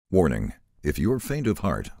Warning, if you're faint of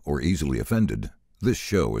heart or easily offended, this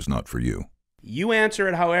show is not for you. You answer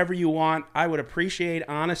it however you want. I would appreciate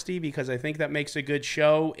honesty because I think that makes a good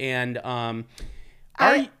show. And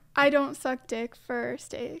I don't suck dick for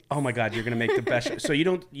steaks. Oh my God, you're gonna make the best show. So you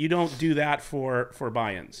don't do that for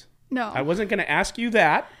buy-ins. No, I wasn't gonna ask you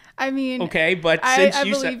that. I mean, okay, but since I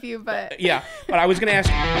you believe said, you, but yeah, but I was gonna ask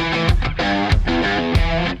you.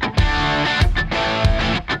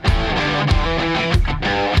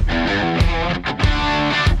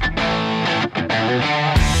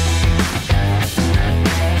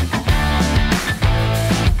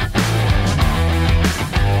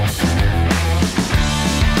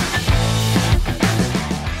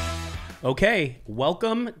 Okay,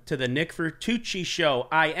 welcome to the Nick Vertucci Show.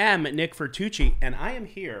 I am Nick Vertucci, and I am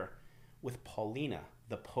here with Paulina,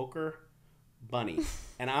 the poker bunny.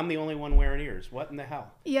 And I'm the only one wearing ears. What in the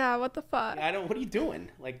hell? Yeah, what the fuck? What are you doing?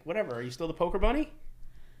 Like, whatever. Are you still the poker bunny?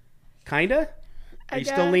 Kinda? Are you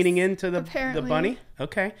guess, still leaning into the apparently. bunny?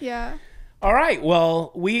 Okay. Yeah. All right.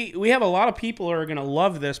 Well, we have a lot of people who are going to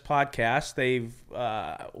love this podcast. They've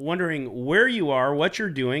wondering where you are, what you're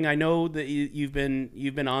doing. I know that you've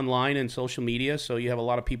been online and social media, so you have a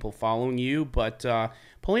lot of people following you. But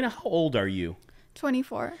Paulina, how old are you?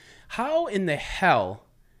 24. How in the hell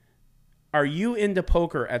are you into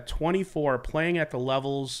poker at 24, playing at the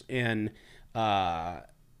levels really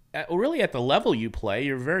at the level you play?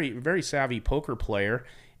 You're a very, very savvy poker player.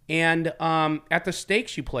 And at the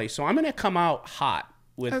stakes you play. So I'm going to come out hot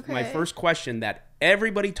with my first question that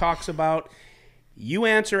everybody talks about. You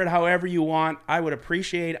answer it however you want. I would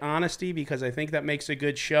appreciate honesty because I think that makes a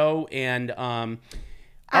good show. And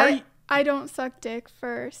I don't suck dick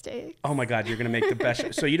for steaks. Oh my God, you're going to make the best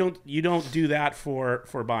show. So you don't do that for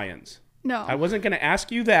buy-ins? No. I wasn't going to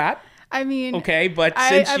ask you that. I mean, okay, but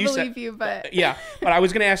since I you believe you, but yeah, but I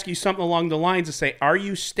was going to ask you something along the lines of say, are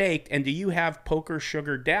you staked and do you have poker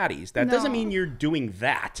sugar daddies? That doesn't mean you're doing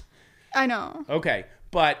that. I know. Okay,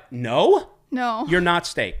 but no, you're not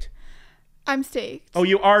staked. I'm staked. Oh,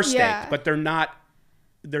 you are staked, yeah. But they're not.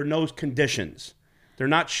 There are no conditions. They're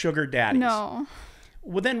not sugar daddies. No.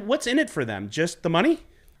 Well, then what's in it for them? Just the money?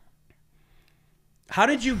 How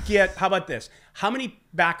did you get, how about this? How many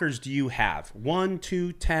backers do you have? 1,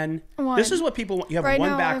 2, 10? One. This is what people want. You have right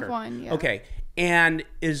one now backer. I have one, yeah. Okay. And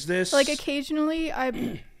is this... Like occasionally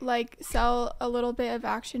I sell a little bit of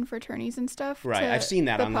action for tourneys and stuff. Right. I've seen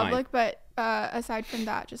that the online. Public, but aside from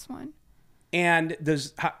that, just one. And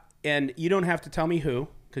and you don't have to tell me who,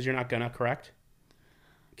 because you're not going to, correct?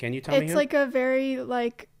 Can you tell me who? It's like a very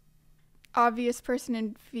obvious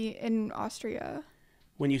person in Austria.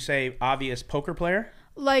 When you say obvious poker player?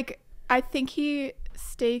 Like, I think he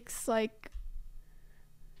stakes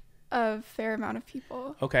a fair amount of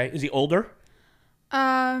people. Okay. Is he older?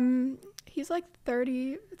 He's like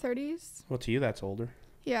 30s. Well, to you, that's older.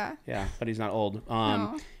 Yeah. Yeah, but he's not old.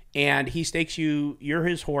 No. And he stakes you, you're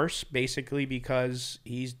his horse, basically, because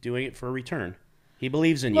he's doing it for a return. He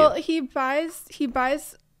believes in you. Well, he buys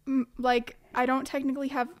I don't technically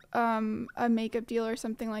have a makeup deal or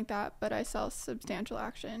something like that, but I sell substantial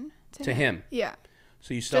action to him. Yeah.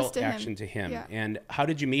 So you sell action to him. Yeah. And how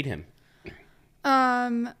did you meet him?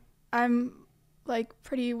 I'm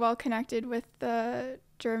pretty well connected with the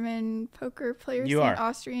German poker players You are.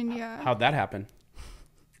 Austrian, yeah. How'd that happen?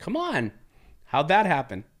 Come on. How'd that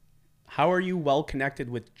happen? How are you well connected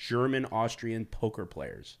with German Austrian poker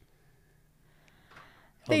players?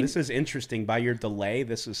 This is interesting. By your delay,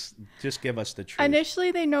 just give us the truth.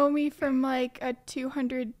 Initially, they know me from a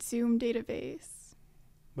 200 Zoom database.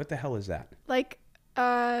 What the hell is that?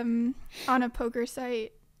 On a poker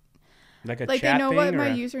site. Like a chat chat they know thing, what or my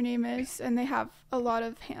username is, and they have a lot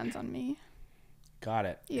of hands on me. Got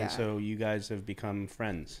it. Yeah. And so you guys have become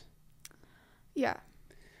friends. Yeah.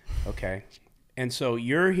 Okay. And so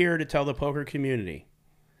you're here to tell the poker community,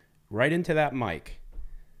 right into that mic,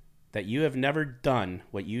 that you have never done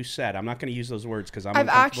what you said. I'm not going to use those words because I've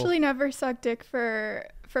actually never sucked dick for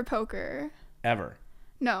poker. Ever.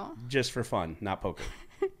 No. Just for fun, not poker.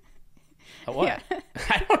 What? Yeah.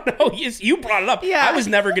 I don't know. You brought it up. Yeah. I was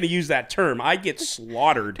never going to use that term. I'd get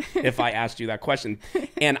slaughtered if I asked you that question.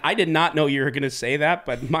 And I did not know you were going to say that,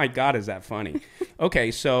 but my God, is that funny.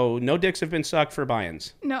 Okay, so no dicks have been sucked for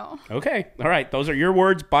buy-ins. No. Okay. All right. Those are your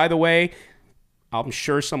words. By the way, I'm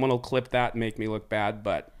sure someone will clip that and make me look bad,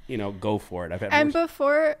 but, go for it. I've had and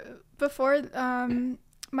before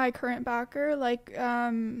my current backer,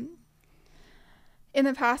 in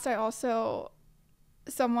the past, I also...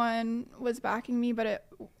 someone was backing me, but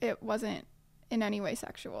it wasn't in any way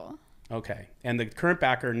sexual. Okay. And the current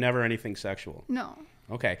backer, never anything sexual? No.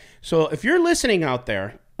 Okay. So if you're listening out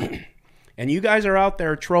there And you guys are out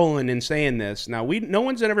there trolling and saying this. Now, no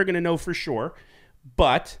one's ever going to know for sure,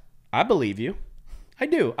 but I believe you. I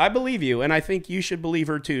do. I believe you, and I think you should believe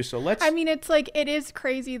her too. So let's... I mean, it's like, it is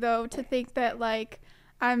crazy, though, to think that, like,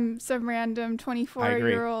 I'm some random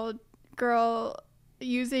 24-year-old girl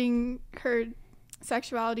using her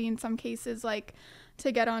sexuality in some cases, like,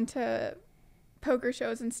 to get onto poker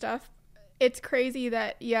shows and stuff. It's crazy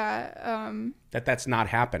that, that's not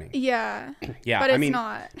happening. Yeah. Yeah, but it's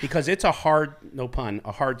not. Because it's a hard, no pun,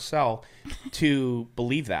 a hard sell to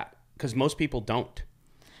believe that, because most people don't.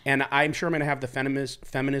 And I'm sure I'm going to have the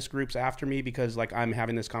feminist groups after me because, like, I'm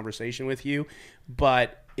having this conversation with you.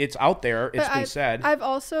 But it's out there. It's been said. I've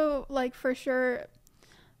also, like, for sure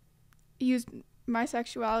used my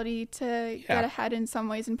sexuality to get ahead in some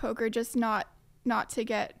ways in poker, just not to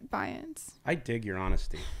get buy-ins. I dig your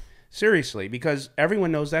honesty. Seriously, because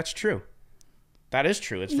everyone knows that's true. That is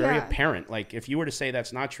true. It's very apparent. Like, if you were to say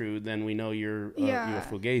that's not true, then we know you're a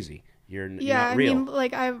fugazi. You're not real. I mean,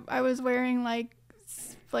 like, I was wearing, like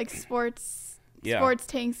sports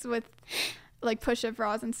tanks with, like, push-up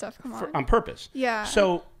bras and stuff. Come on. On purpose. Yeah.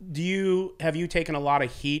 So have you taken a lot of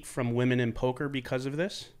heat from women in poker because of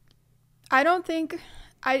this? I don't think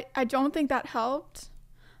that helped,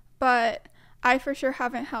 but I for sure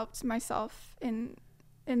haven't helped myself in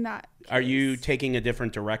that case. Are you taking a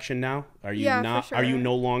different direction now? Are you for sure. Are you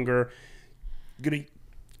no longer going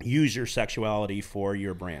to use your sexuality for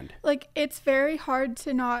your brand? Like, it's very hard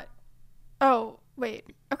to not... Oh, wait.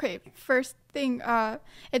 Okay, first thing,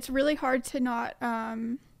 it's really hard to not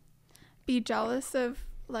be jealous of,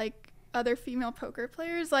 like, other female poker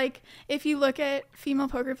players. Like, if you look at female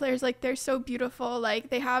poker players, like, they're so beautiful. Like,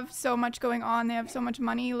 they have so much going on. They have so much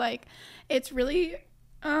money. Like, it's really...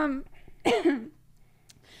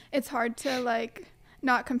 it's hard to, like,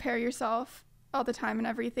 not compare yourself all the time and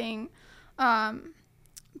everything.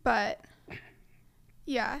 But,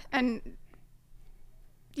 yeah. And,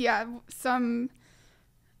 yeah, some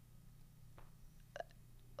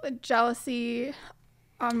jealousy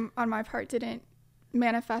on my part didn't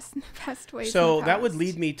manifest in the best ways. So that would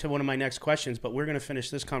lead me to one of my next questions, but we're going to finish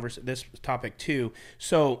this topic too.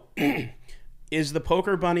 So is the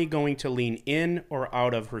Poker Bunny going to lean in or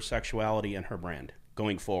out of her sexuality and her brand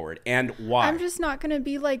going forward, and why? I'm just not going to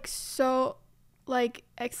be, like, so, like,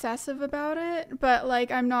 excessive about it, but,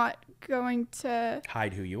 like, I'm not going to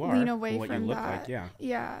hide who you are, lean away what from you look that. like.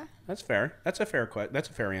 Yeah. That's fair. That's a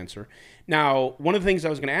fair answer. Now, one of the things I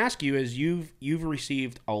was going to ask you is you've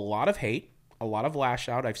received a lot of hate, a lot of lash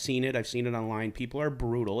out. I've seen it online. People are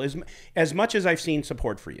brutal, as much as I've seen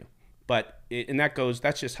support for you. But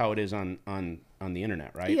that's just how it is on the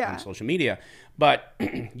internet, right? Yeah. On social media. But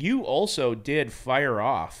you also did fire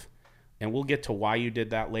off, and we'll get to why you did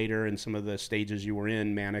that later and some of the stages you were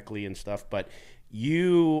in manically and stuff. But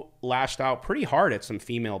you lashed out pretty hard at some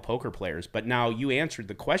female poker players. But now you answered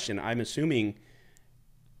the question. I'm assuming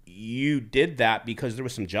you did that because there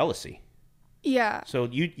was some jealousy. Yeah. So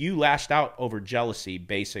you lashed out over jealousy,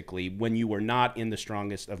 basically, when you were not in the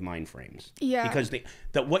strongest of mind frames. Yeah. Because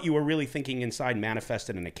what you were really thinking inside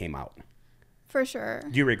manifested and it came out. For sure.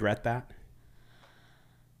 Do you regret that?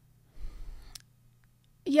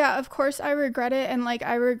 Yeah, of course I regret it. And, like,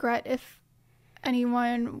 I regret if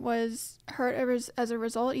anyone was hurt as a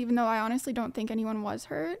result, even though I honestly don't think anyone was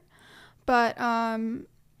hurt. But I'm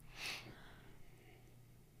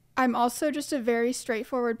also just a very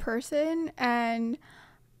straightforward person, and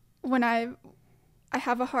when I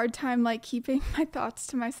have a hard time, like, keeping my thoughts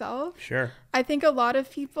to myself. Sure. I think a lot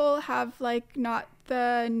of people have, like, not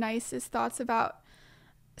the nicest thoughts about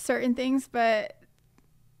certain things, but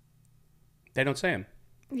they don't say them.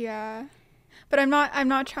 Yeah. But I'm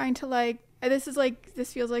not trying to, like,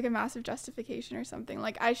 this feels like a massive justification or something.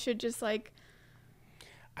 Like, I should just, like,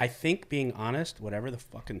 I think being honest, whatever the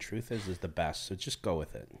fucking truth is the best. So just go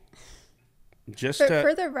with it.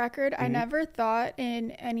 For the record, I never thought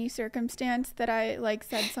in any circumstance that I, like,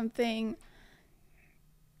 said something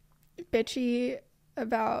bitchy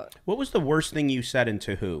about. What was the worst thing you said and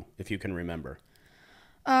to who, if you can remember?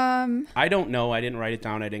 I don't know. I didn't write it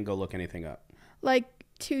down. I didn't go look anything up. Like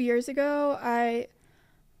 2 years ago, I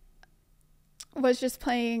was just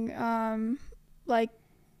playing like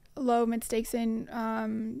low mid stakes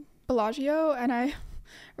in Bellagio, and I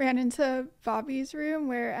ran into Bobby's room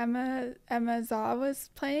where Emma Zaw was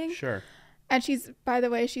playing. Sure. And she's, by the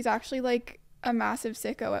way, she's actually, like, a massive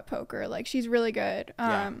sicko at poker. Like, she's really good.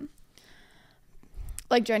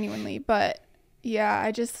 Like, genuinely. But yeah,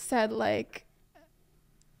 I just said, like,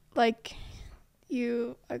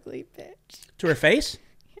 you ugly bitch. To her face?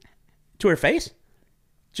 Yeah. To her face?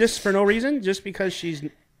 Just for no reason? Just because she's,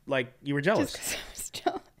 like, you were jealous? Just because I was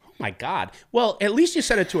jealous. Oh my God. Well, at least you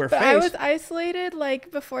said it to her But face. I was isolated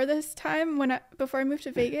like before this time before I moved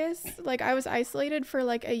to Vegas. Like I was isolated for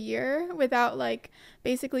like a year without like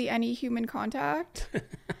basically any human contact,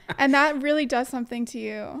 and that really does something to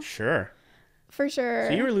you. Sure. For sure.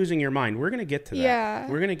 So you were losing your mind. We're gonna get to that. Yeah.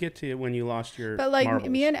 We're gonna get to when you lost your. But like marbles.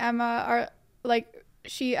 me and Emma are like,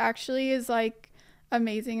 she actually is like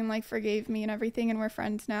amazing and like forgave me and everything, and we're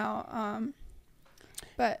friends now.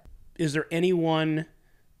 But is there anyone?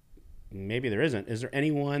 Maybe there isn't. Is there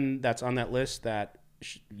anyone that's on that list that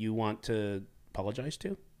you want to apologize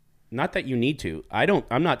to? Not that you need to.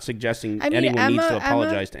 I'm not suggesting anyone needs to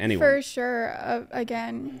apologize to anyone. For sure.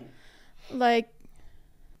 Again, like,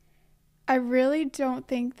 I really don't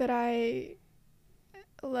think that I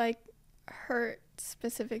like hurt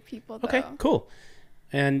specific people. Though. Okay, cool.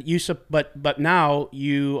 And but now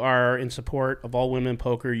you are in support of all women in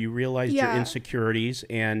poker. You realized your insecurities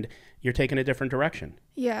and you're taking a different direction.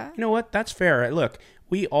 Yeah. You know what? That's fair. Look,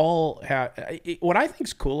 we all have. What I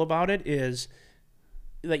think's cool about it is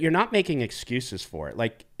that you're not making excuses for it.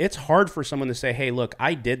 Like, it's hard for someone to say, "Hey, look,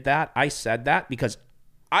 I did that. I said that because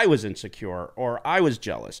I was insecure or I was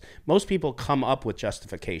jealous." Most people come up with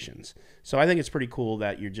justifications. So I think it's pretty cool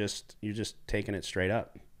that you're just taking it straight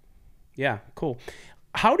up. Yeah, cool.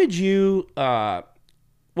 How did you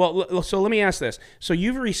well, so let me ask this. So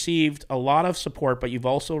you've received a lot of support, but you've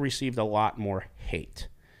also received a lot more hate.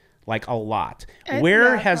 Like a lot.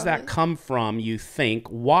 Where has that come from, you think?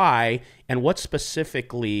 Why? And what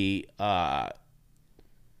specifically hurt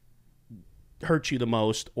you the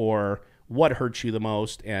most, or what hurt you the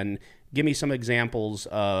most? And give me some examples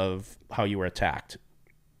of how you were attacked.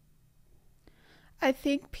 I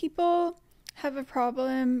think people have a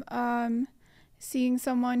problem seeing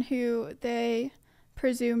someone who they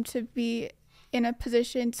presume to be in a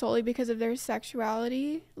position solely because of their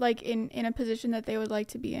sexuality, like in a position that they would like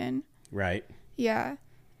to be in. Right. Yeah.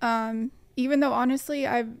 Even though honestly,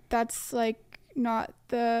 that's like not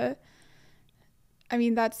the, I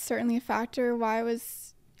mean, that's certainly a factor why I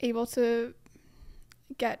was able to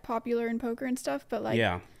get popular in poker and stuff, but like,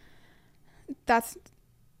 that's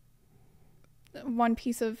one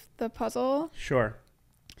piece of the puzzle. Sure.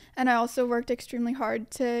 And I also worked extremely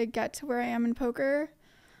hard to get to where I am in poker,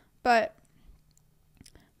 but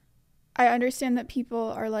I understand that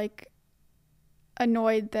people are like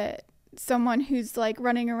annoyed that someone who's like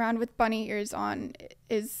running around with bunny ears on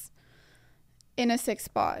is in a sixth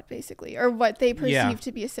spot, basically, or what they perceive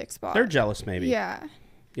to be a sixth spot. They're jealous, maybe. Yeah.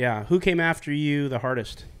 Yeah. Who came after you the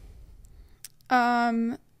hardest?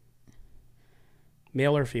 Male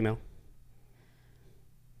or female?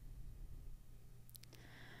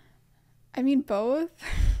 I mean, both.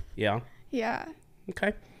 Yeah. Yeah.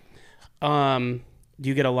 Okay. Do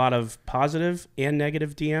you get a lot of positive and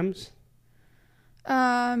negative DMs?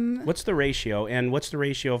 What's the ratio? And what's the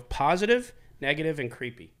ratio of positive, negative, and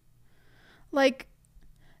creepy? Like,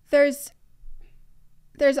 there's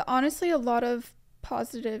honestly a lot of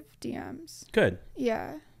positive DMs. Good.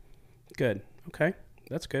 Yeah. Good. Okay.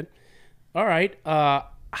 That's good. All right.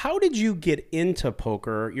 How did you get into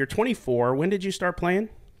poker? You're 24. When did you start playing?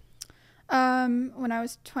 When I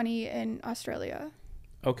was 20 in Australia.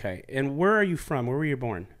 Okay. And where are you from? Where were you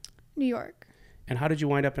born? New York. And how did you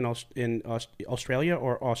wind up in Australia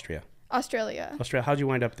or Austria? Australia. Australia. How'd you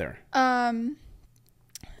wind up there?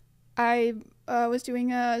 I was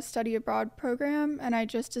doing a study abroad program, and I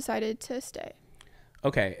just decided to stay.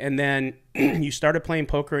 Okay. And then you started playing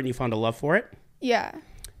poker and you found a love for it? Yeah.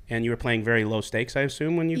 And you were playing very low stakes, I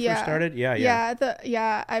assume, when you first started? Yeah.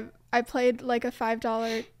 I played like a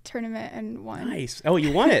 $5 tournament and won. Nice. Oh,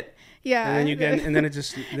 you won it. Yeah. And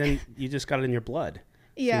then you just got it in your blood.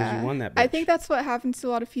 Yeah. As soon as you won that bitch. I think that's what happens to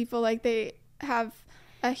a lot of people. Like, they have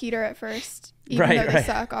a heater at first, even though they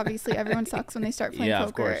suck. Obviously, everyone sucks when they start playing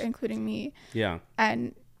poker, including me. Yeah.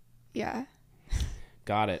 And yeah.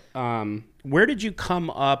 Got it. Where did you come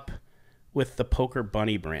up with the Poker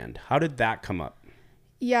Bunny brand? How did that come up?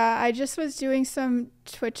 Yeah, I just was doing some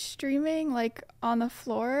Twitch streaming, like on the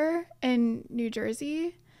floor in New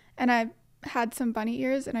Jersey, and I had some bunny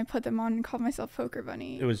ears and I put them on and called myself Poker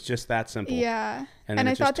Bunny. It was just that simple. Yeah. And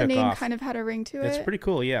I thought the name kind of had a ring to it. It's pretty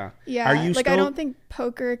cool, yeah. Yeah. Are you like, I don't think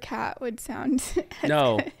Poker Cat would sound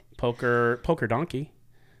No, good. Poker Donkey.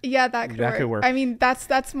 Yeah, that could work. I mean,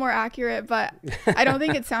 that's more accurate, but I don't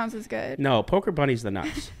think it sounds as good. No, Poker Bunny's the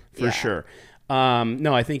nuts for sure.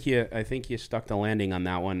 No, I think you stuck the landing on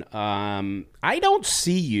that one. I don't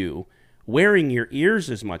see you wearing your ears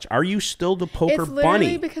as much. Are you still the Poker Bunny? It's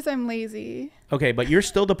literally because I'm lazy. Okay, but you're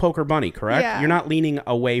still the Poker Bunny, correct? Yeah. You're not leaning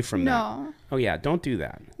away from that. No. Oh yeah, don't do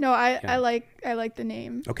that. No, I like the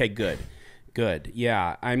name. Okay, good. Good.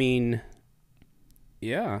 Yeah. I mean,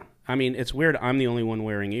 it's weird. I'm the only one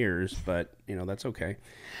wearing ears, but that's okay.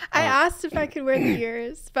 I asked if I could wear the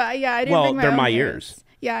ears, but yeah, I didn't bring my they're own my ears.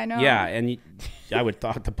 Yeah, I know. Yeah, and I would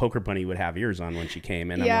thought the poker bunny would have ears on when she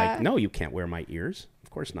came, and I'm like, no, you can't wear my ears.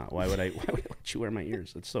 Of course not. Why would I let you wear my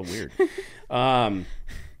ears? That's so weird. All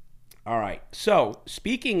right. So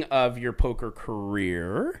speaking of your poker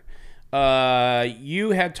career,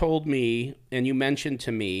 you had told me, and you mentioned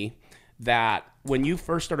to me that when you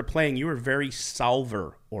first started playing, you were very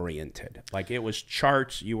solver oriented. Like it was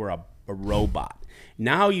charts. You were a robot.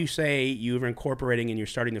 Now you say you're incorporating and you're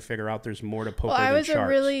starting to figure out there's more to poker than charts. Well, I was a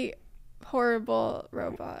really horrible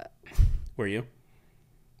robot. Were you?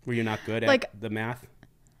 Were you not good at the math?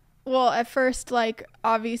 Well, at first,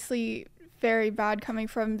 obviously very bad coming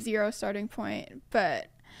from zero starting point. But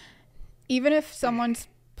even if someone's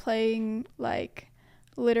playing,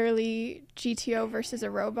 literally GTO versus a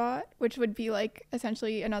robot, which would be,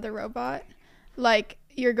 essentially another robot,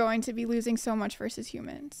 you're going to be losing so much versus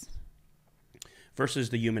humans. Versus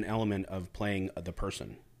the human element of playing the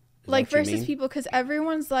person. Versus people, because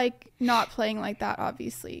everyone's not playing like that,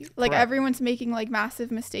 obviously. Correct. Everyone's making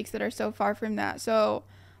massive mistakes that are so far from that. So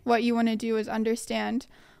what you want to do is understand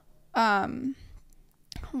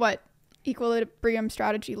what equilibrium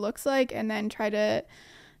strategy looks like, and then try to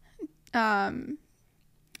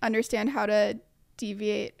understand how to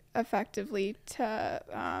deviate effectively to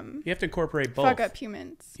you have to incorporate both. Fuck up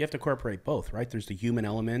humans. You have to incorporate both, right? There's the human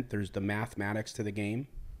element, there's the mathematics to the game.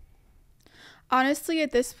 Honestly,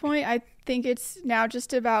 at this point, I think it's now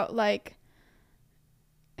just about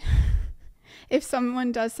if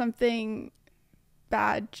someone does something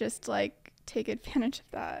bad, just take advantage of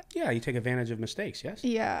that. Yeah, you take advantage of mistakes, yes?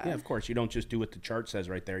 Yeah. Yeah, of course. You don't just do what the chart says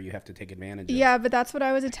right there. You have to take advantage of. Yeah, but that's what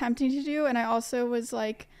I was attempting to do, and I also was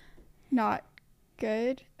not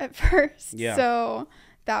good at first. Yeah. So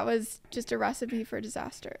that was just a recipe for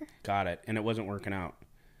disaster. Got it. And it wasn't working out.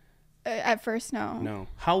 At first, no. No.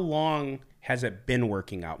 How long has it been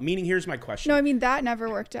working out? Meaning, here's my question. No, I mean, that never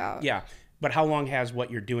worked out. Yeah. But how long has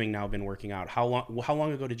what you're doing now been working out? How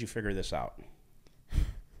long ago did you figure this out?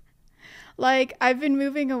 I've been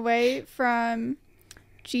moving away from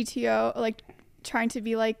GTO, trying to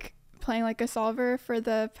be playing a solver for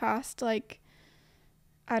the past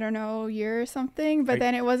I don't know, year or something. But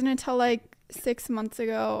then it wasn't until 6 months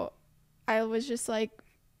ago I was just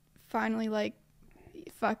finally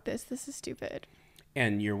fuck this is stupid.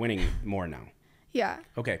 And you're winning more now. Yeah.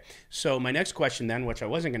 Okay. So my next question then, which I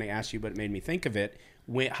wasn't going to ask you, but it made me think of it.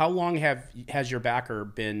 How long has your backer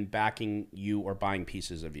been backing you or buying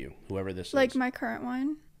pieces of you, whoever this is? My current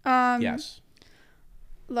one? Yes.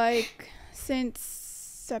 Since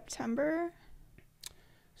September.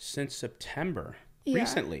 Since September? Yeah.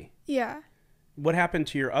 Recently? Yeah. What happened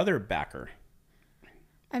to your other backer?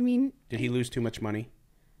 I mean... Did he lose too much money?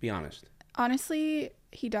 Be honest. Honestly,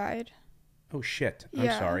 he died. Oh, shit. I'm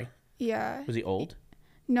sorry. Yeah. Was he old?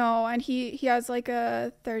 No, and he has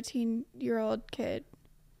a 13-year-old kid.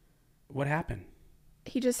 What happened?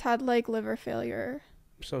 He just had liver failure.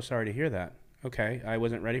 I'm so sorry to hear that. Okay, I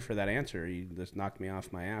wasn't ready for that answer. You just knocked me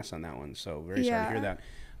off my ass on that one, so very sorry to hear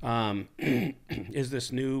that. Is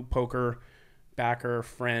this new poker backer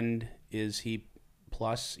friend, is he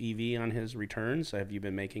plus EV on his returns? Have you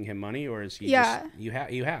been making him money, or is he just... You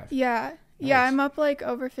have? Yeah. Nice. Yeah, I'm up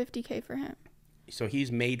over $50K for him. So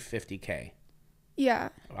he's made $50K. Yeah.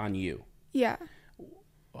 On you. Yeah.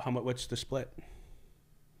 How much? What's the split?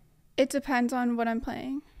 It depends on what I'm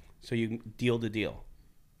playing. So you deal to deal.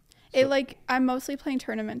 I'm mostly playing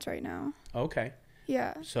tournaments right now. Okay.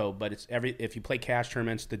 Yeah. So, but if you play cash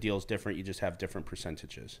tournaments, the deal's different. You just have different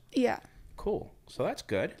percentages. Yeah. Cool. So that's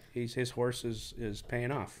good. His horse is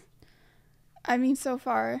paying off. I mean, so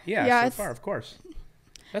far. Yeah, so far, of course.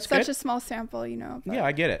 That's such good. a small sample, But. Yeah,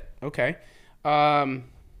 I get it. Okay.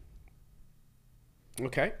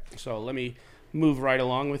 Okay. So let me move right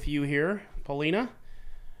along with you here, Paulina.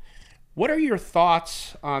 What are your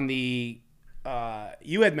thoughts on the...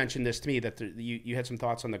 you had mentioned this to me, that you had some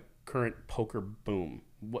thoughts on the current poker boom.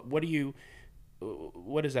 What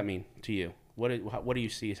does that mean to you? What do you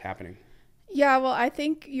see is happening? Yeah, well, I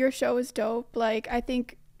think your show is dope. I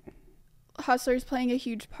think Hustler's playing a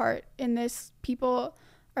huge part in this. People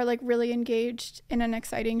are really engaged in an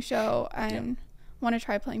exciting show and want to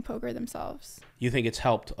try playing poker themselves. You think it's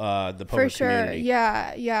helped the poker community? For sure.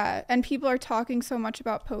 Yeah. And people are talking so much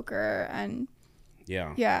about poker, and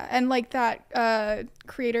and that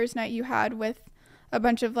creators night you had with a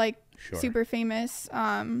bunch of super famous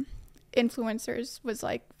influencers was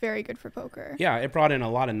very good for poker. Yeah, it brought in a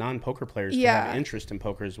lot of non-poker players to have interest in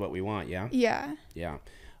poker is what we want. Yeah.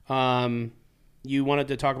 you wanted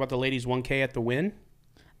to talk about the ladies 1K at the Wynn?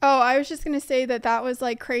 Oh, I was just gonna say that was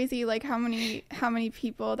like crazy, like how many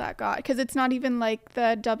people that got, because it's not even like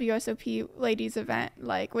the WSOP ladies event,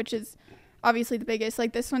 like, which is obviously the biggest.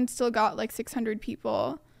 Like this one still got like 600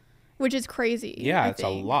 people, which is crazy. Yeah, it's a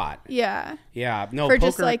lot. Yeah. Yeah, no, for poker,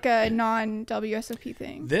 just like a non-WSOP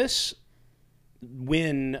thing. This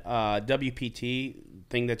Wynn WPT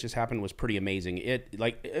thing that just happened was pretty amazing. It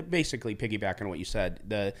basically piggybacking on what you said,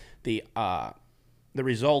 the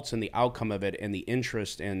results and the outcome of it and the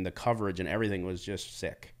interest and the coverage and everything was just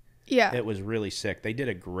sick. Yeah. It was really sick. They did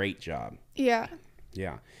a great job. Yeah.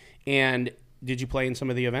 Yeah. And did you play in some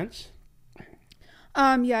of the events?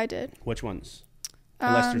 Yeah, I did. Which ones?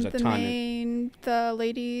 Unless there's a ton. The main, the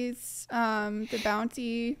ladies, the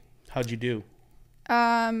bounty. How'd you do?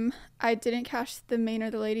 I didn't cash the main or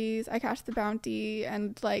the ladies. I cashed the bounty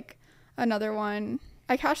and like another one.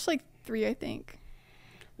 I cashed like 3, I think.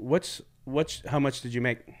 How much did you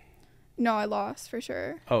make? No, I lost for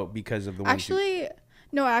sure. Oh, because of the ones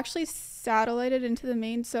No, I actually satellited into the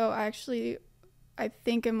main, so I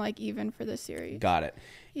think I'm like even for this series. Got it.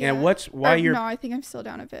 Yeah. And No, I think I'm still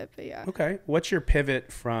down a bit, but yeah. Okay. What's your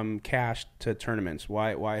pivot from cash to tournaments?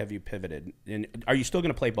 Why have you pivoted? And are you still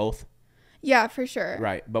going to play both? Yeah, for sure.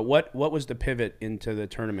 Right. But what was the pivot into the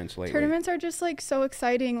tournaments lately? Tournaments are just like so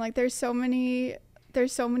exciting. Like there's so many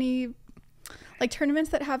like tournaments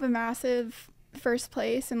that have a massive first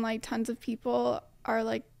place and like tons of people are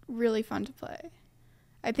like really fun to play.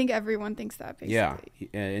 I think everyone thinks that basically. Yeah,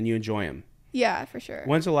 and you enjoy them. Yeah, for sure.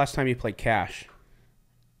 When's the last time you played cash?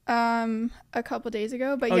 A couple days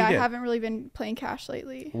ago, but I haven't really been playing cash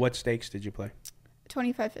lately. What stakes did you play?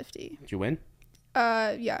 25.50. Did you win?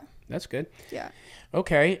 Yeah. That's good. Yeah.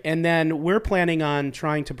 Okay, and then we're planning on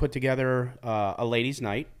trying to put together a ladies'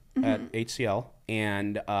 night at HCL,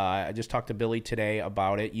 and I just talked to Billy today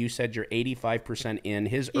about it. You said you're 85% in.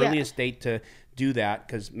 His earliest date to do that,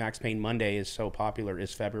 because Max Payne Monday is so popular,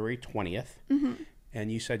 is February 20th. And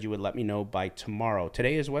you said you would let me know by tomorrow.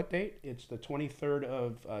 Today is what date? It's the 23rd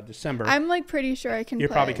of December. I'm like pretty sure I can play. You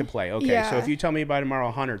probably can play. Okay, yeah. So if you tell me by tomorrow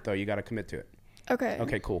 100, though, you got to commit to it. Okay.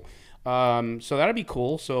 Okay, cool. So that'll be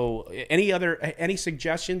cool. So any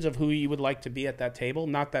suggestions of who you would like to be at that table?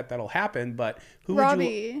 Not that that'll happen, but who Robbie.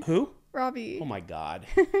 would you... Who? Robbie. Oh, my God.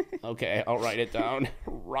 Okay, I'll write it down.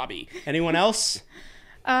 Robbie. Anyone else?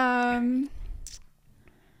 I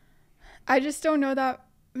just don't know that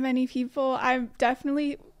many people. I'm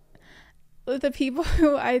definitely the people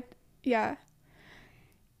who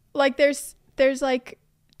like there's like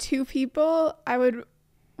 2 people I would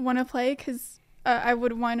want to play because I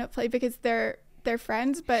would want to play because they're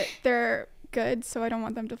friends, but they're good, so I don't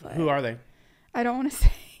want them to play. Who are they? I don't want to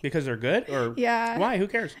say. Because they're good, or yeah. Why? Who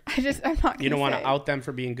cares? I'm not gonna. You don't want to out them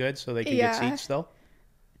for being good so they can get seats though?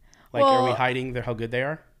 Like, are we hiding how good they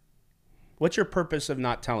are? What's your purpose of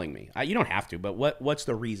not telling me? You don't have to, but what's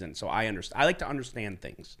the reason? So I understand. I like to understand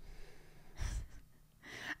things.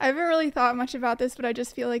 I haven't really thought much about this, but I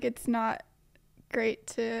just feel like it's not great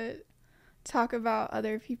to talk about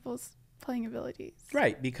other people's playing abilities.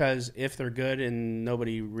 Right, because if they're good and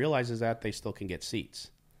nobody realizes that, they still can get seats.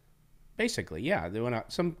 Basically, yeah.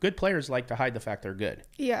 Some good players like to hide the fact they're good.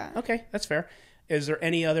 Yeah. Okay, that's fair. Is there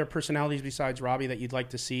any other personalities besides Robbie that you'd like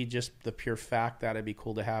to see? Just the pure fact that it'd be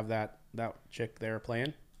cool to have that chick there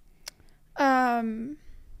playing? I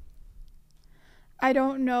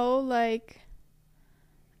don't know, like,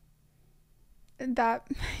 that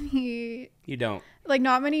many. You don't? Like,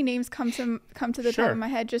 not many names come to the top of my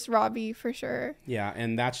head. Just Robbie for sure. Yeah,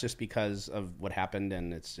 and that's just because of what happened,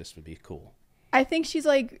 and it's just would be cool. I think she's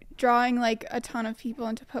like drawing like a ton of people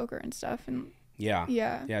into poker and stuff, and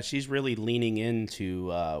yeah. She's really leaning into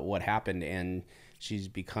what happened, and she's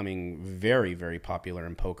becoming very, very popular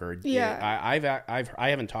in poker. Yeah, I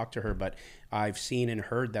haven't talked to her, but I've seen and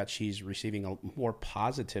heard that she's receiving a more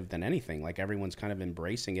positive than anything. Like, everyone's kind of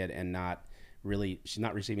embracing it, and she's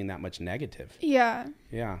not receiving that much negative. Yeah.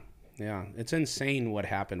 It's insane what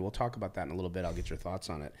happened. We'll talk about that in a little bit. I'll get your thoughts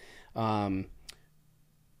on it.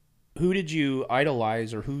 Who did you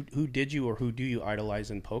idolize, or who did you or who do you idolize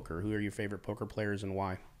in poker? Who are your favorite poker players and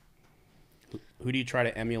why? Who do you try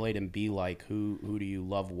to emulate and be like? Who do you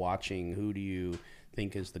love watching? Who do you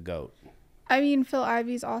think is the GOAT? I mean, Phil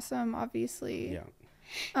Ivey's awesome, obviously. Yeah.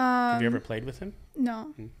 Have you ever played with him?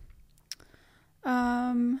 No.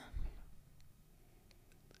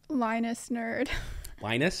 Linus Nerd.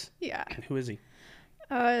 Linus? Yeah. Who is he?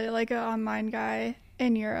 Like an online guy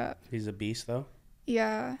in Europe. He's a beast, though?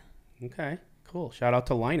 Yeah. Okay, cool. Shout out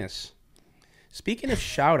to Linus. Speaking of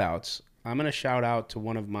shout outs, I'm going to shout out to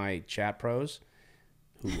one of my chat pros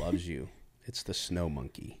who loves you. It's the Snow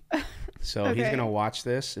Monkey. So Okay. he's going to watch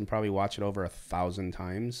this and probably watch it over 1,000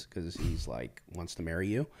 times because he's like, wants to marry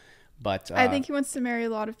you. But I think he wants to marry a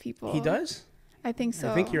lot of people. he does? I think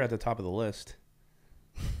so. I think you're at the top of the list.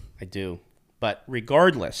 I do. But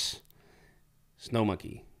regardless, Snow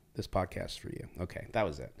Monkey, this podcast for you. Okay, that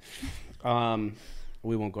was it.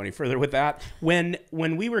 We won't go any further with that. When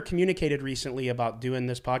we were communicated recently about doing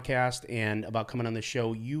this podcast and about coming on the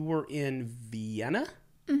show, you were in Vienna?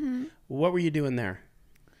 Mm-hmm. What were you doing there?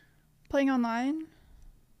 Playing online?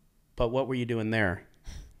 But what were you doing there?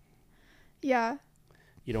 Yeah.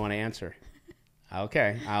 You don't want to answer.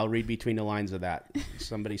 Okay, I'll read between the lines of that.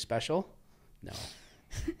 Somebody special? No.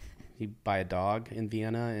 You buy a dog in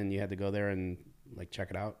Vienna and you had to go there and like check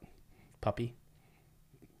it out? Puppy?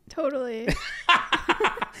 Totally.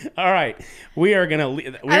 All right. We are going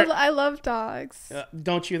to... I love dogs.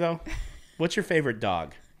 Don't you, though? What's your favorite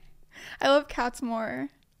dog? I love cats more.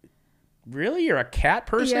 Really? You're a cat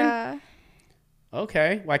person? Yeah.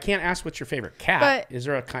 Okay. Well, I can't ask what's your favorite cat. But is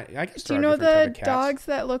there a kind... I guess do there you are know different the type of cats. dogs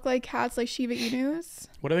that look like cats, like Shiba Inus?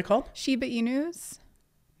 What are they called? Shiba Inus?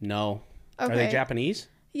 No. Okay. Are they Japanese?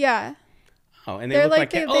 Yeah. Oh, and they They're look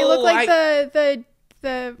like like... they look like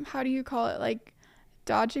the how do you call it? Like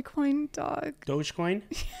Dogecoin dog. Dogecoin?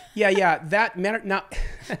 Yeah. That matter not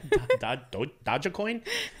Dogecoin?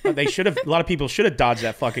 They should have. A lot of people should have dodged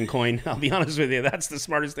that fucking coin. I'll be honest with you. That's the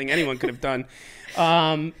smartest thing anyone could have done.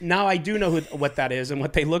 Now I do know what that is and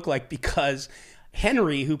what they look like because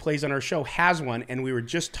Henry, who plays on our show, has one, and we were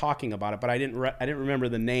just talking about it, but I didn't remember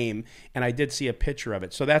the name, and I did see a picture of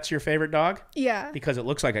it. So that's your favorite dog? Yeah. Because it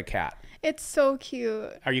looks like a cat. It's so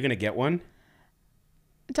cute. Are you gonna get one?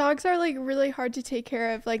 Dogs are like really hard to take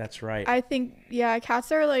care of. Like That's right. I think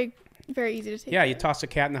cats are like very easy to take care Yeah, you of. toss a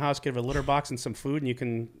cat in the house, give it a litter box and some food,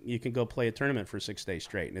 and you can go play a tournament for 6 days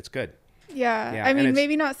straight, and it's good. Yeah. Yeah, I and mean, it's-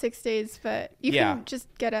 maybe not 6 days, but you Yeah. can just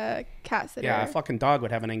get a cat sitter. Yeah, a fucking dog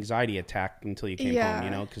would have an anxiety attack until you came Yeah. home,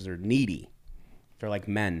 you know, because they're needy. They're like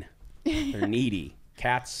men. They're needy.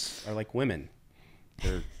 Cats are like women.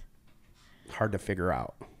 They're hard to figure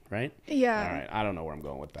out, right? Yeah. All right, I don't know where I'm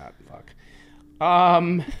going with that. Fuck.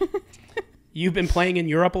 You've been playing in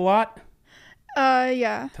Europe a lot?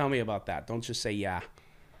 Yeah. Tell me about that. Don't just say yeah.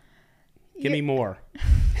 Give Yeah. me more.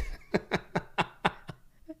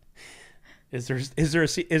 Is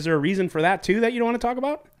there a reason for that too that you don't want to talk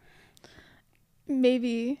about?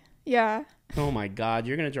 Maybe. Yeah. Oh my God,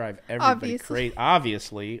 you're gonna drive everybody crazy.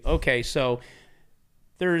 Obviously. Okay, so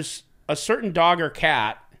there's a certain dog or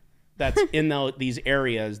cat that's in these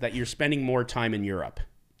areas that you're spending more time in Europe.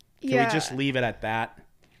 Can we just leave it at that?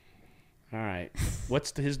 All right.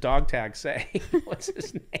 What's his dog tag say? What's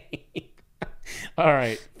his name? All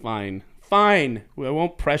right, fine. I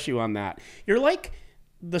won't press you on that. You're like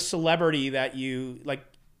the celebrity that you like,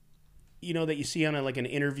 you know, that you see on like an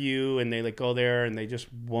interview and they like go there and they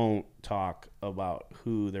just won't talk about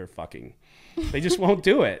who they're fucking. They just won't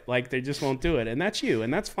do it. Like they just won't do it. And that's you.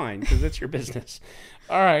 And that's fine because that's your business.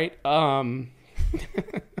 All right.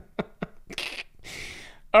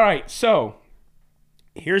 All right. So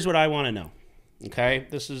here's what I want to know. Okay.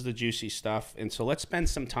 This is the juicy stuff. And so let's spend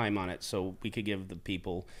some time on it so we could give the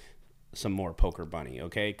people some more poker bunny.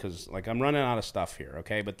 Okay. Because like I'm running out of stuff here.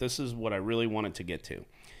 Okay. But this is what I really wanted to get to.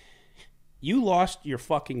 You lost your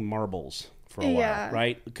fucking marbles for a while,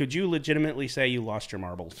 right? Could you legitimately say you lost your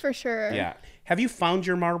marbles? For sure. Yeah. Have you found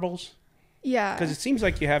your marbles? Yeah. Because it seems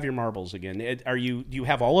like you have your marbles again. Do you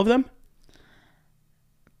have all of them?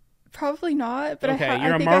 Probably not, but okay, I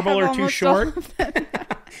you're a think marble I have or too almost short. all of them.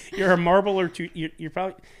 You're a marble or too. You're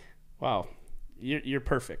probably. Wow, you're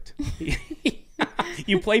perfect.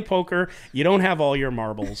 You play poker. You don't have all your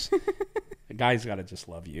marbles. The guy's got to just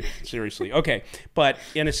love you. Seriously. Okay, but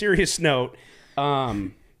in a serious note,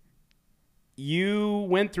 you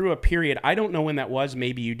went through a period. I don't know when that was.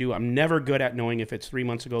 Maybe you do. I'm never good at knowing if it's 3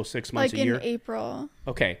 months ago, 6 months, like a year. in April.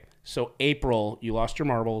 Okay, so April, you lost your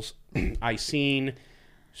marbles. I seen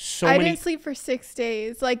I didn't sleep for 6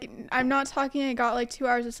 days. Like, I'm not talking I got like 2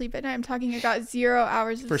 hours of sleep at night. I'm talking I got 0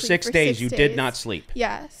 hours of for sleep 6 for days. 6 You days. did not sleep.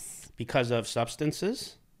 Yes. Because of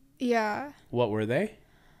substances? Yeah. What were they?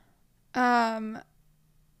 I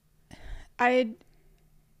had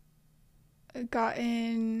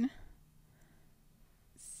gotten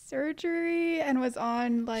surgery and was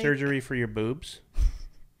on like Surgery for your boobs?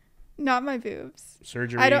 not my boobs.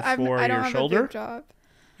 Surgery I don't for have your a shoulder? boob job.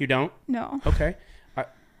 You don't? No. Okay.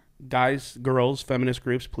 Guys, girls, feminist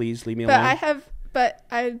groups, please leave me alone. But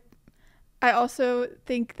I also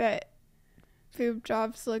think that boob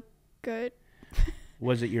jobs look good.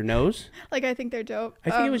 Was it your nose? Like, I think they're dope.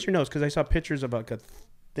 I think it was your nose because I saw pictures of like a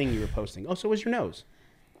thing you were posting. Oh, so it was your nose.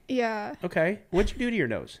 Yeah. Okay. What'd you do to your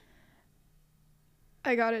nose?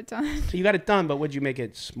 I got it done. So you got it done, but would you make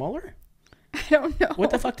it smaller? I don't know. What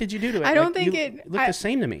the fuck did you do to it? I don't think it looked the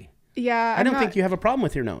same to me. Yeah. I don't think you have a problem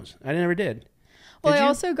with your nose. I never did. Well, I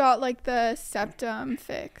also got like the septum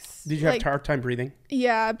fixed. Did you have a hard time breathing?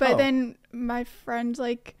 Yeah, but then my friend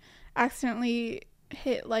like accidentally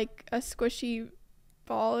hit like a squishy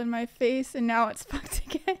ball in my face, and now it's fucked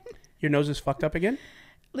again. Your nose is fucked up again?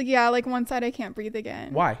 Like, yeah, like one side I can't breathe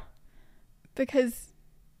again. Why? Because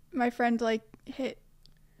my friend like hit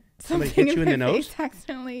somebody something hit you in the nose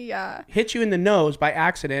accidentally. Yeah. Hit you in the nose by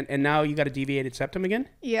accident, and now you got a deviated septum again?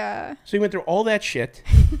 Yeah. So you went through all that shit,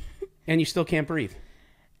 and you still can't breathe.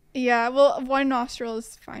 Yeah. Well, one nostril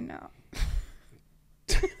is fine now.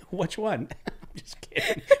 Which one? I'm just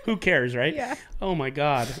kidding. Who cares, right? Yeah. Oh my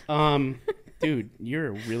God. Dude,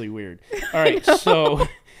 you're really weird. All right.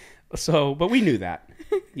 So, but we knew that.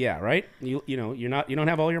 Yeah. Right. You know, you don't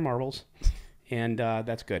have all your marbles, and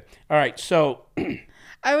that's good. All right. So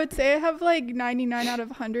I would say I have like 99 out of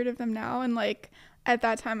 100 of them now. And like at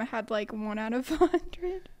that time I had like 1 out of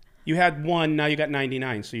 100. You had 1. Now you got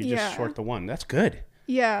 99. So you just short the 1. That's good.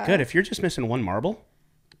 Yeah. Good. If you're just missing 1 marble,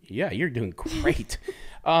 yeah, you're doing great.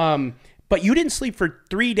 But you didn't sleep for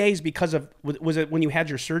 3 days because of, was it when you had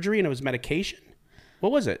your surgery and it was medication?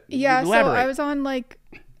 What was it? Yeah. Elaborate. So I was on like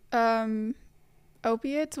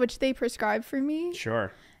opiates, which they prescribed for me.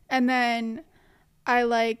 Sure. And then I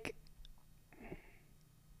like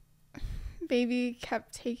maybe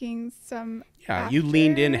kept taking some. Yeah, you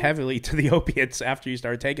leaned in heavily to the opiates after you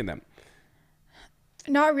started taking them.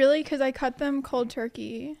 Not really, because I cut them cold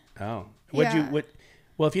turkey. Oh. Yeah.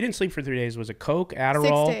 Well, if you didn't sleep for 3 days, was it Coke,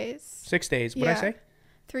 Adderall? 6 days. 6 days. What'd I say?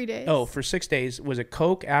 3 days. Oh, for 6 days. Was it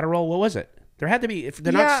Coke, Adderall? What was it? There had to be. If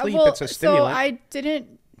they're not sleep, it's a stimulant. So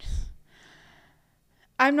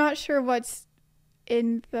I'm not sure what's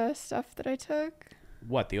in the stuff that I took.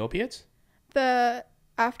 What, the opiates?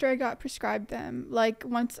 After I got prescribed them, like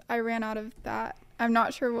once I ran out of that, I'm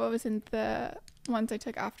not sure what was in the ones I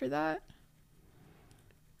took after that.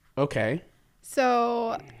 Okay.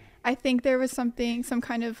 So I think there was some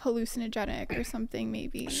kind of hallucinogenic or something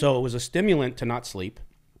maybe. So it was a stimulant to not sleep.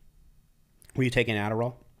 Were you taking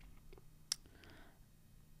Adderall?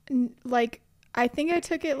 Like, I think I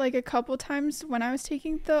took it like a couple times when I was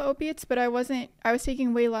taking the opiates, but I was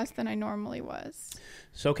taking way less than I normally was.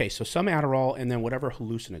 So, okay. So some Adderall and then whatever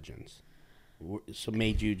hallucinogens. So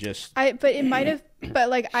made you just... But it might have... But,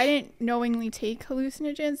 like, I didn't knowingly take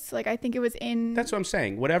hallucinogens. Like, I think it was in... That's what I'm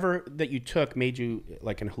saying. Whatever that you took made you,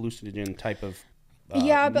 like, an hallucinogen type of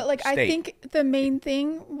yeah, but, like, state. I think the main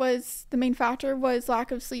factor was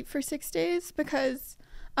lack of sleep for 6 days because...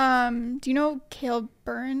 do you know Cale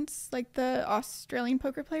Burns, like, the Australian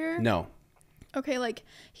poker player? No. Okay, like,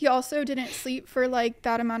 he also didn't sleep for, like,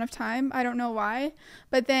 that amount of time. I don't know why.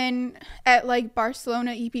 But then at, like,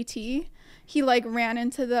 Barcelona EPT... he like ran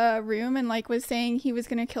into the room and like was saying he was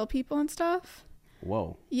gonna kill people and stuff.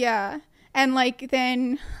 Whoa. Yeah. And like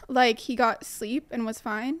then like he got sleep and was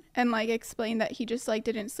fine and like explained that he just like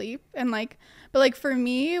didn't sleep and like, but like for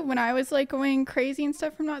me when I was like going crazy and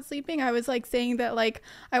stuff from not sleeping, I was like saying that like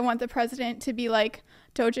I want the president to be like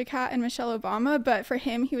Doja Cat and Michelle Obama, but for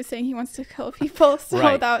him he was saying he wants to kill people. So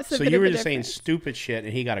right. that was a so bit you of were a just saying difference. stupid shit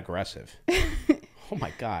and he got aggressive. Oh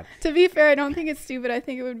my God. To be fair, I don't think it's stupid. I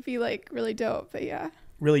think it would be like really dope, but yeah.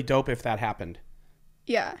 Really dope if that happened.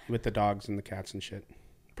 Yeah. With the dogs and the cats and shit.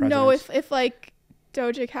 No, if like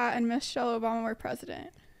Doja Cat and Michelle Obama were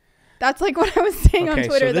president. That's like what I was saying on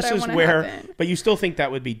Twitter so this that I is want to where, happen. But you still think that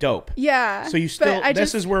would be dope. Yeah. So you still,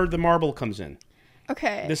 this is where the marble comes in.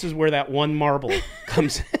 Okay. This is where that 1 marble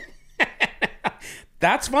comes in.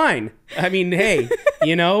 That's fine. I mean, hey,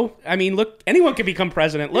 you know, I mean, look, anyone can become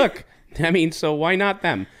president. Look, I mean, so why not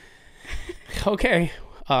them? Okay.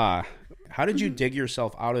 How did you dig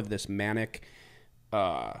yourself out of this manic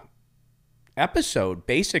episode,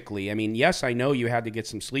 basically? I mean, yes, I know you had to get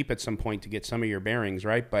some sleep at some point to get some of your bearings,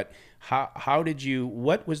 right? But how did you,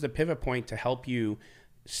 what was the pivot point to help you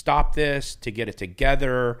stop this, to get it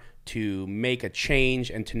together, to make a change,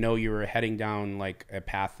 and to know you were heading down like a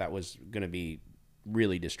path that was going to be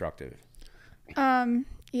really destructive?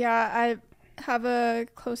 Yeah, I have a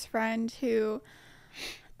close friend who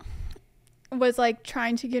was like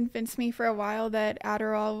trying to convince me for a while that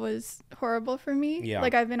Adderall was horrible for me. Yeah.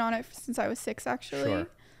 Like I've been on it since I was 6 actually.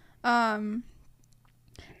 Sure.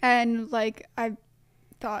 And like I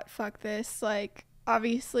thought, fuck this. Like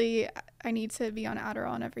obviously I need to be on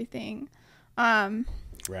Adderall and everything.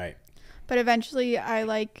 Right. But eventually I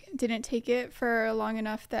like didn't take it for long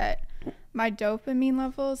enough that my dopamine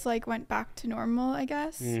levels like went back to normal, I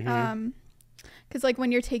guess. Mm-hmm. Because, like,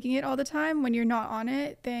 when you're taking it all the time, when you're not on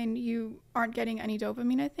it, then you aren't getting any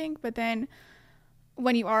dopamine, I think. But then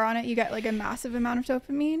when you are on it, you get, like, a massive amount of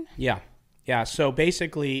dopamine. Yeah. Yeah. So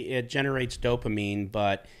basically, it generates dopamine,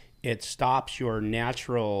 but it stops your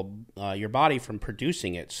natural, your body from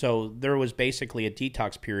producing it. So there was basically a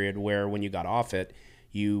detox period where when you got off it,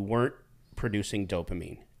 you weren't producing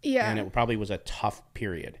dopamine. Yeah. And it probably was a tough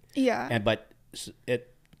period. Yeah. But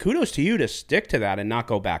kudos to you to stick to that and not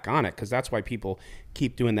go back on it, because that's why people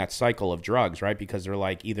keep doing that cycle of drugs, right? Because they're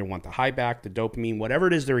like, either want the high back, the dopamine, whatever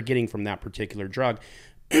it is they're getting from that particular drug.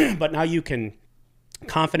 But now you can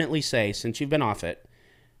confidently say, since you've been off it,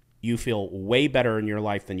 you feel way better in your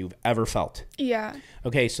life than you've ever felt. Yeah.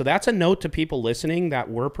 Okay, so that's a note to people listening that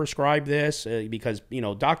were prescribed this, because,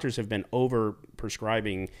 doctors have been over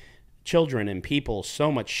prescribing children and people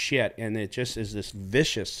so much shit, and it just is this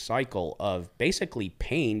vicious cycle of basically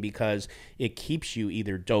pain, because it keeps you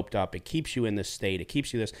either doped up, it keeps you in this state, it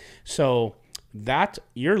keeps you this. So that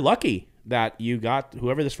you're lucky that you got,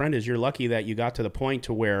 whoever this friend is, you're lucky that you got to the point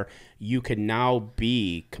to where you could now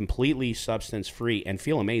be completely substance free and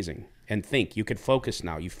feel amazing and think. You could focus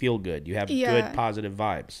now. You feel good. You have good positive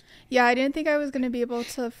vibes. Yeah, I didn't think I was going to be able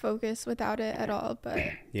to focus without it at all, but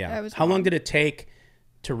yeah. I was How wrong. long did it take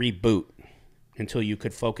to reboot until you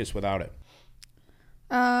could focus without it?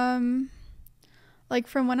 Like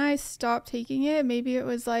from when I stopped taking it, maybe it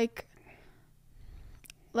was like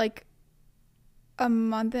a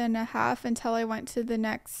month and a half until I went to the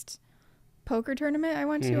next poker tournament I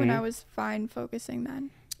went to, and I was fine focusing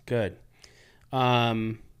then. Good.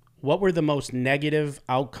 What were the most negative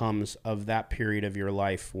outcomes of that period of your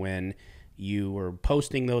life when you were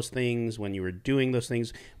posting those things, when you were doing those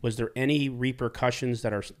things? Was there any repercussions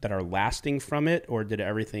that are lasting from it, or did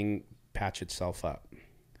everything patch itself up?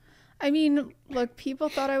 I mean, look, people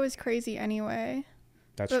thought I was crazy anyway.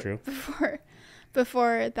 That's true.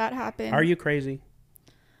 Before that happened. Are you crazy?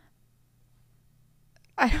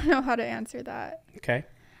 I don't know how to answer that. Okay.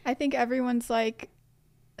 I think everyone's like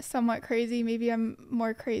somewhat crazy. Maybe I'm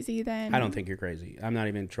more crazy than... I don't think you're crazy. I'm not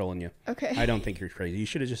even trolling you. Okay. I don't think you're crazy. You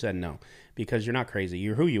should have just said no, because you're not crazy.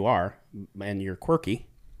 You're who you are, and you're quirky.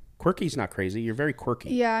 Quirky's not crazy. You're very quirky.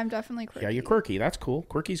 Yeah, I'm definitely quirky. Yeah, you're quirky. That's cool.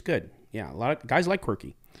 Quirky's good. Yeah, a lot of guys like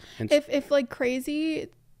quirky. And if like crazy,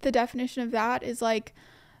 the definition of that is like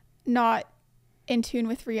not in tune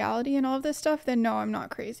with reality and all of this stuff, then no, I'm not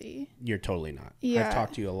crazy. You're totally not. Yeah. I've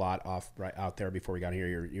talked to you a lot right out there before we got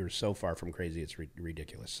here. You're so far from crazy, it's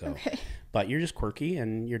ridiculous. So, okay. But you're just quirky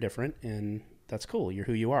and you're different, and that's cool. You're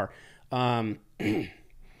who you are. What do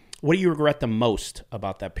you regret the most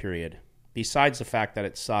about that period, besides the fact that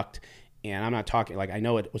it sucked? And I'm not talking like, I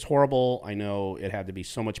know it was horrible. I know it had to be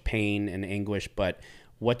so much pain and anguish, but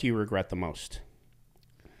what do you regret the most?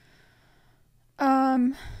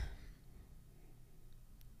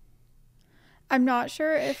 I'm not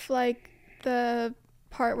sure if like the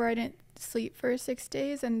part where I didn't sleep for 6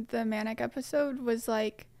 days and the manic episode was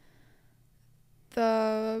like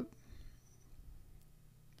that's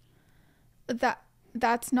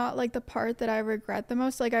not like the part that I regret the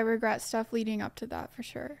most. Like I regret stuff leading up to that for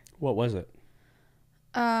sure. What was it?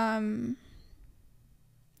 I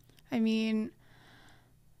mean,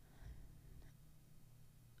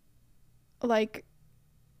 like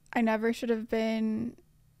I never should have been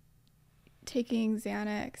taking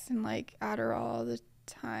Xanax and like Adderall all the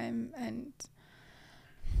time,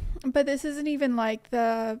 but this isn't even like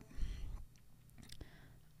the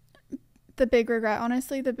big regret.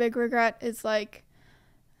 Honestly, the big regret is like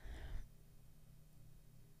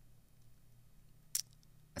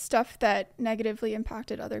stuff that negatively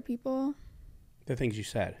impacted other people. The things you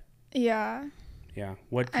said. Yeah. Yeah.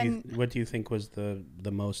 What do you think was the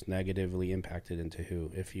most negatively impacted into who?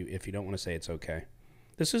 If you don't want to say, it's okay.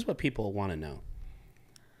 This is what people want to know.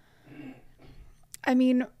 I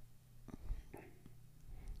mean,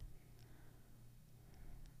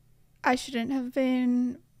 I shouldn't have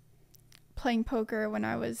been playing poker when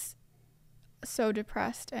I was so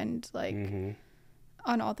depressed and like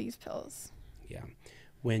on all these pills. Yeah.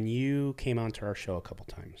 When you came onto our show a couple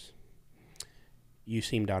times, you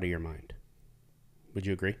seemed out of your mind. Would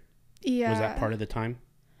you agree? Yeah. Was that part of the time?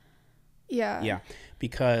 Yeah. Yeah.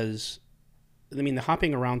 Because, I mean, the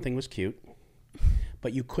hopping around thing was cute,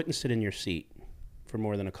 but you couldn't sit in your seat for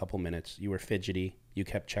more than a couple minutes. You were fidgety. You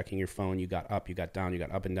kept checking your phone. You got up, you got down, you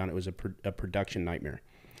got up and down. It was a production nightmare,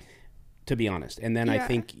 to be honest. And then I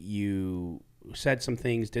think you said some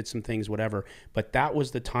things, did some things, whatever. But that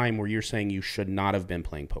was the time where you're saying you should not have been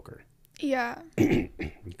playing poker. Yeah.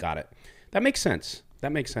 Got it. That makes sense.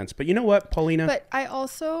 But you know what, Paulina? But I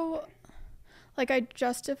also, like, I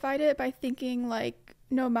justified it by thinking, like,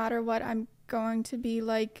 no matter what, I'm going to be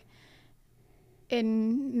like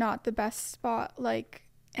in not the best spot like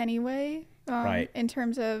anyway, right. in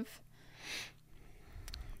terms of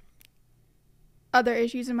other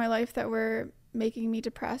issues in my life that were making me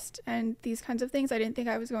depressed and these kinds of things. I didn't think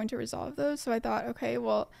I was going to resolve those, so I thought, okay,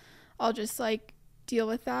 well, I'll just like deal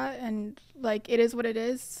with that, and like it is what it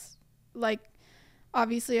is. Like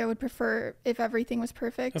obviously I would prefer if everything was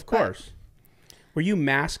perfect. Of course. Were you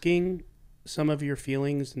masking some of your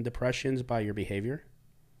feelings and depressions by your behavior?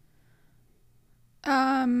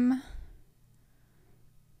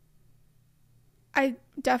 I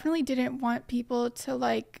definitely didn't want people to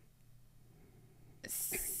like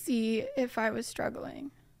see if I was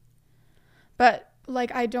struggling, but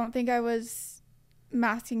like I don't think I was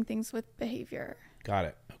masking things with behavior. Got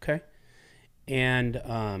it. Okay. And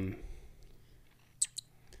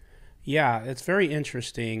yeah, it's very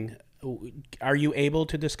interesting. Are you able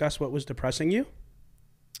to discuss what was depressing you?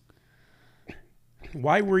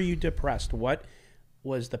 Why were you depressed? What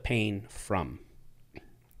was the pain from?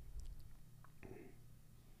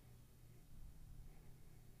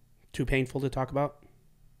 Too painful to talk about?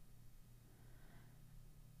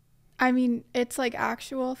 I mean, it's like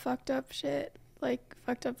actual fucked up shit, like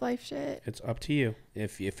fucked up life shit. It's up to you.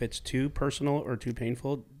 If it's too personal or too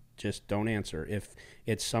painful, just don't answer. If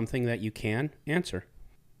it's something that you can answer.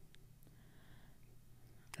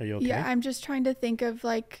 Are you okay? Yeah, I'm just trying to think of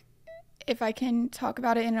like if I can talk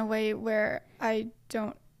about it in a way where I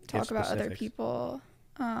don't talk about other people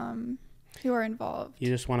who are involved. You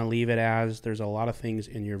just want to leave it as there's a lot of things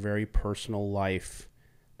in your very personal life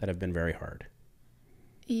that have been very hard.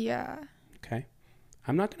 Yeah. Okay.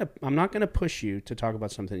 I'm not gonna push you to talk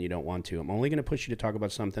about something you don't want to. I'm only gonna push you to talk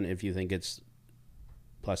about something if you think it's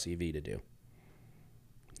plus EV to do.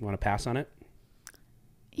 You want to pass on it?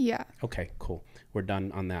 Yeah. Okay, cool. We're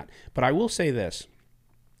done on that. But I will say this.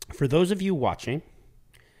 For those of you watching,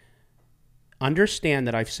 understand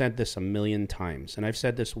that I've said this a million times, and I've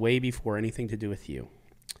said this way before anything to do with you.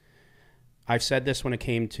 I've said this when it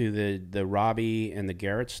came to the Robbie and the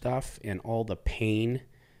Garrett stuff and all the pain.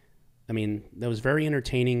 I mean, that was very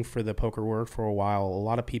entertaining for the poker world for a while. A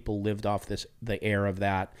lot of people lived off the air of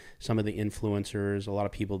that. Some of the influencers, a lot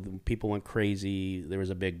of people went crazy. There was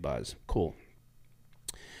a big buzz. Cool.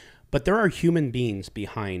 But there are human beings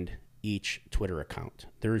behind each Twitter account.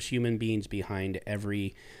 There's human beings behind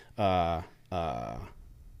every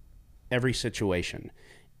situation.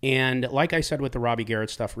 And like I said with the Robbie Garrett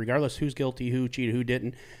stuff, regardless who's guilty, who cheated,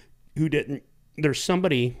 who didn't, there's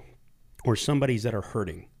somebody or somebody's that are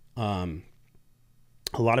hurting. A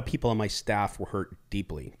lot of people on my staff were hurt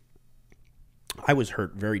deeply. I was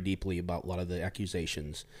hurt very deeply about a lot of the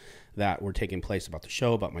accusations that were taking place about the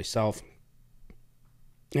show, about myself,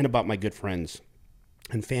 and about my good friends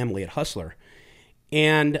and family at Hustler.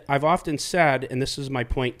 And I've often said, and this is my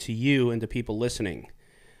point to you and to people listening,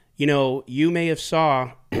 you know, you may have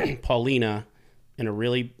saw Paulina in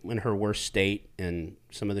her worst state, and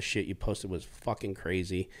some of the shit you posted was fucking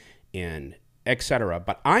crazy and etc.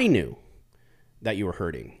 But I knew that you were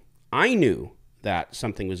hurting. I knew that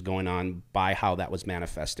something was going on by how that was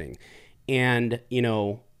manifesting. And, you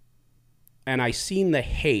know, and I seen the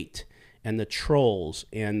hate and the trolls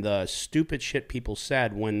and the stupid shit people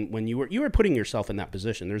said when you were putting yourself in that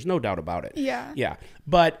position. There's no doubt about it. Yeah. Yeah.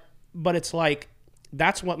 But it's like,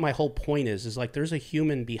 that's what my whole point is like there's a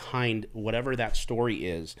human behind whatever that story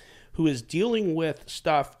is who is dealing with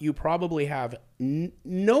stuff you probably have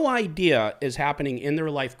no idea is happening in their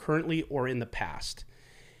life currently or in the past.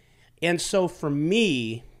 And so for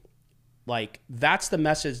me, like, that's the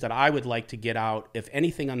message that I would like to get out, if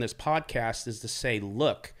anything on this podcast, is to say,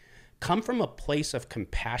 look, come from a place of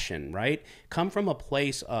compassion, right? Come from a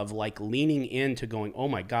place of like leaning into going, oh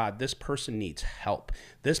my God, this person needs help.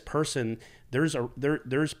 This person,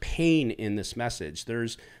 there's pain in this message.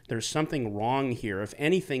 There's something wrong here. If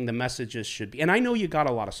anything, the messages should be, and I know you got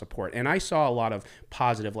a lot of support, and I saw a lot of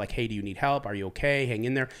positive, like, hey, do you need help? Are you okay? Hang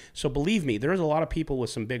in there. So believe me, there's a lot of people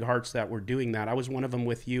with some big hearts that were doing that. I was one of them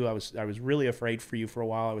with you. I was really afraid for you for a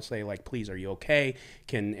while. I would say, like, please, are you okay?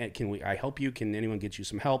 Can I help you? Can anyone get you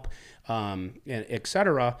some help?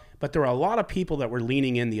 Etc. But there were a lot of people that were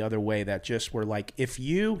leaning in the other way that just were like,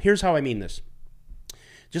 here's how I mean this.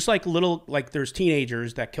 Just like there's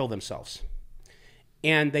teenagers that kill themselves.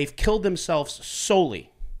 And they've killed themselves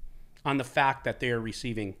solely on the fact that they are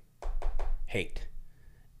receiving hate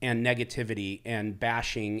and negativity and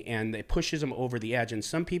bashing, and it pushes them over the edge. And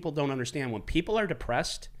some people don't understand, when people are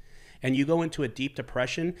depressed and you go into a deep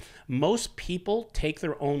depression, most people take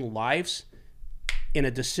their own lives in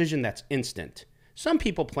a decision that's instant. Some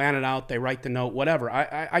people plan it out, they write the note, whatever.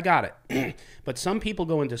 I got it. But some people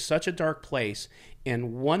go into such a dark place,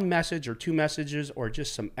 and one message or two messages or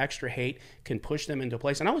just some extra hate can push them into a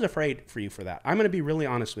place. And I was afraid for you for that. I'm going to be really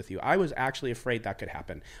honest with you. I was actually afraid that could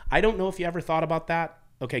happen. I don't know if you ever thought about that.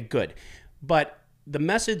 Okay, good. But the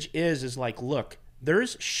message is like, look,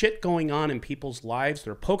 there's shit going on in people's lives.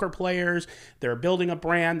 They're poker players. They're building a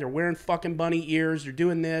brand. They're wearing fucking bunny ears. They're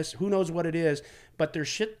doing this. Who knows what it is? But there's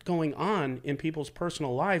shit going on in people's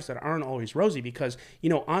personal lives that aren't always rosy because,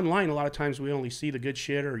 online, a lot of times we only see the good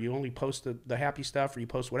shit or you only post the happy stuff or you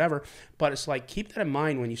post whatever. But it's like, keep that in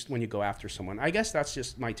mind when you go after someone. I guess that's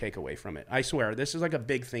just my takeaway from it. I swear, this is like a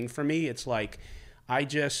big thing for me. It's like, I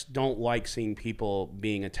just don't like seeing people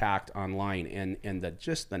being attacked online and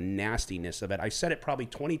the nastiness of it. I said it probably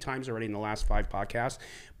 20 times already in the last 5 podcasts,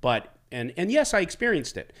 but and yes, I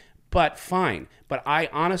experienced it, but fine. But I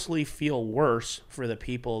honestly feel worse for the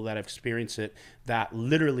people that have experienced it that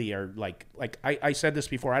literally are like I said this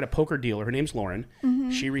before. I had a poker dealer. Her name's Lauren.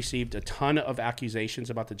 Mm-hmm. She received a ton of accusations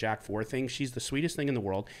about the Jack 4 thing. She's the sweetest thing in the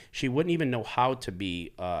world. She wouldn't even know how to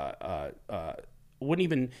be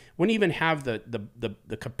wouldn't even have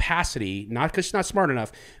the capacity, not because she's not smart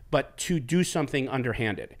enough, but to do something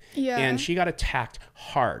underhanded. Yeah. And she got attacked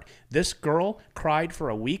hard. This girl cried for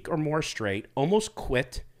a week or more straight, almost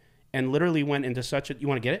quit, and literally went into you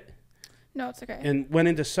want to get it? No, it's okay. And went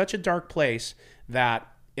into such a dark place that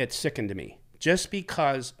it sickened to me just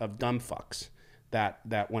because of dumb fucks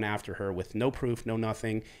that went after her with no proof, no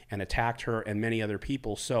nothing, and attacked her and many other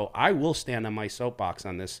people. So I will stand on my soapbox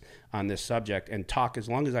on this subject and talk as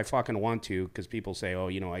long as I fucking want to, because people say, oh,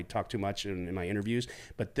 I talk too much in my interviews.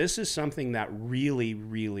 But this is something that really,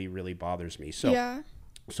 really, really bothers me. So, yeah.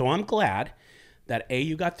 So I'm glad that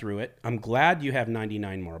you got through it. I'm glad you have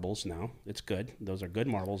 99 marbles now. It's good. Those are good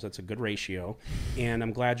marbles. That's a good ratio. And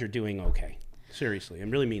I'm glad you're doing okay. Seriously, I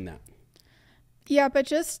really mean that. Yeah, but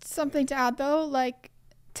just something to add, though, like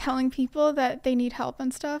telling people that they need help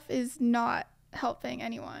and stuff is not helping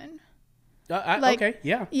anyone. Okay,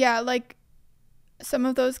 yeah. Yeah, like some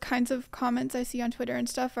of those kinds of comments I see on Twitter and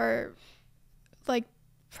stuff are like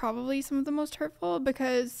probably some of the most hurtful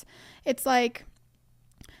because it's like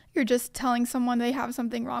you're just telling someone they have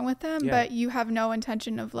something wrong with them, but you have no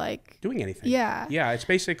intention of like doing anything. Yeah. Yeah, it's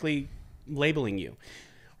basically labeling you.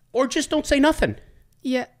 Or just don't say nothing.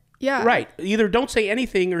 Yeah. Yeah. Right. Either don't say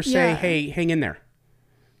anything or say, hey, hang in there.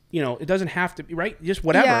 It doesn't have to be, right? Just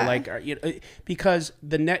whatever. Yeah. Like, because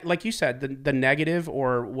like you said, the negative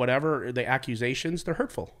or whatever, the accusations, they're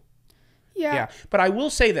hurtful. Yeah. Yeah. But I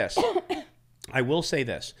will say this.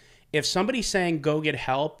 If somebody's saying go get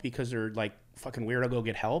help because they're like fucking weirdo, go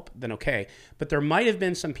get help, then okay. But there might have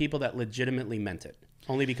been some people that legitimately meant it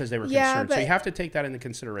only because they were concerned. So you have to take that into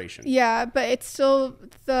consideration. Yeah. But it's still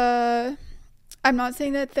I'm not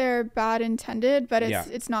saying that they're bad intended, but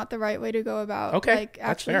it's not the right way to go about like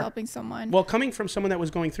actually helping someone. Well, coming from someone that was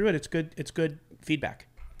going through it, it's good feedback.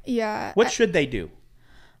 Yeah. What should they do?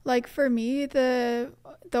 Like for me, the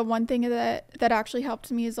one thing that actually helped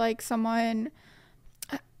me is like someone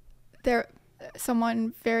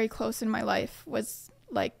very close in my life was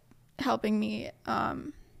like helping me.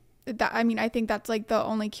 I think that's like the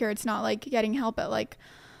only cure. It's not like getting help at like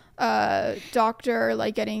doctor,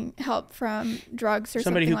 like getting help from drugs or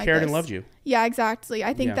somebody something who like cared this. And loved you. Yeah, exactly.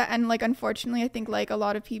 I think that, and like unfortunately I think like a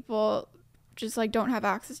lot of people just like don't have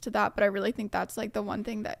access to that, but I really think that's like the one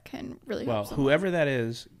thing that can really help someone. Whoever that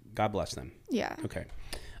is, God bless them. Yeah. Okay.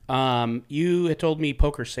 You had told me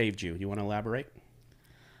poker saved you. You want to elaborate?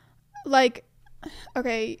 Like,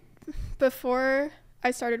 okay, before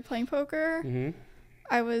I started playing poker,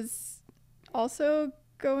 I was also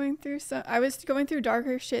going through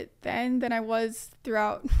darker shit then than I was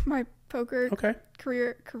throughout my poker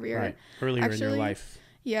career. Right. Earlier in your life.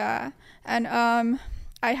 Yeah. And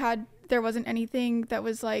there wasn't anything that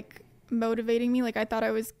was like motivating me. Like I thought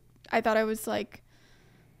I was like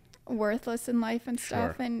worthless in life and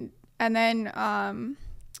stuff. Sure. And then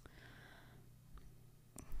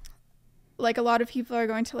like a lot of people are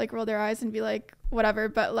going to like roll their eyes and be like whatever,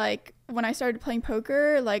 but like when I started playing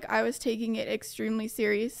poker, like I was taking it extremely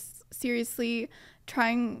seriously,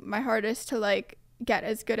 trying my hardest to like get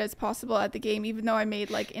as good as possible at the game, even though I made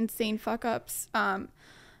like insane fuck ups on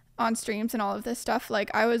streams and all of this stuff.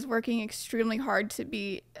 Like I was working extremely hard to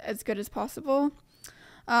be as good as possible.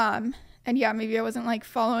 And yeah, maybe I wasn't like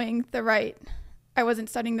I wasn't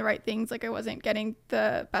studying the right things. Like I wasn't getting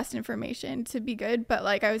the best information to be good, but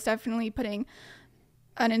like I was definitely putting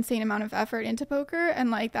an insane amount of effort into poker,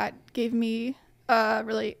 and like that gave me a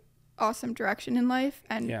really awesome direction in life.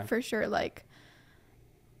 And for sure, like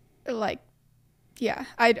yeah,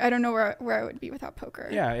 I don't know where I would be without poker.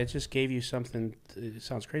 Yeah, it just gave you something, it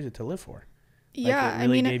sounds crazy, to live for. Like, yeah, it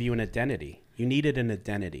really gave you an identity. You needed an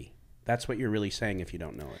identity. That's what you're really saying if you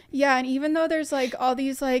don't know it. Yeah, and even though there's like all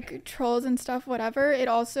these like trolls and stuff, whatever, it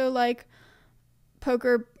also like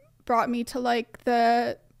poker brought me to like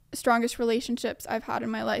the strongest relationships I've had in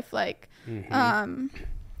my life. Like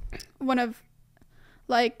one of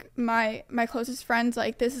like my closest friends,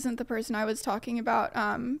 like this isn't the person I was talking about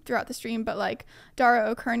throughout the stream, but like Dara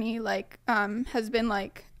O'Kearney like has been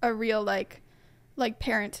like a real like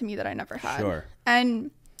parent to me that I never had. Sure.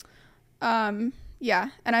 And yeah,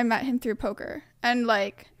 and I met him through poker, and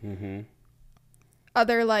like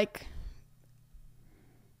other like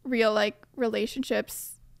real like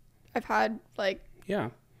relationships I've had like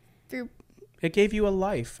through. It gave you a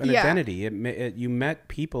life, an identity. You met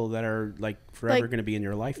people that are like forever going to be in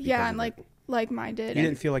your life. Yeah, and like-minded. You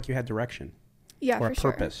didn't feel like you had direction. Yeah, or for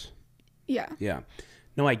a purpose. Sure. Yeah.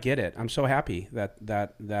 No, I get it. I'm so happy that's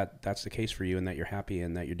the case for you, and that you're happy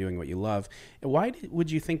and that you're doing what you love. Why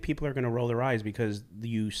would you think people are going to roll their eyes because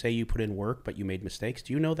you say you put in work but you made mistakes?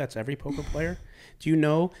 Do you know that's every poker player? Do you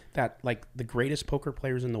know that like the greatest poker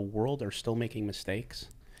players in the world are still making mistakes?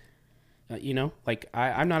 You know, like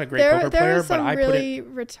I'm not a great poker player, but I really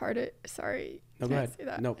put it retarded. Sorry. No, go ahead. Say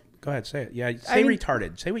that? No, go ahead. Say it. Yeah, say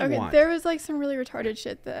retarded. Say what you want. There was like some really retarded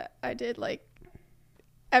shit that I did. Like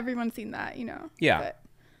everyone's seen that, you know. Yeah. But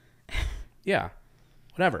yeah.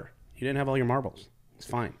 Whatever. You didn't have all your marbles. It's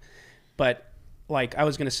fine. But like I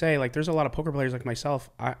was gonna say, like there's a lot of poker players like myself.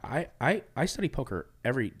 I study poker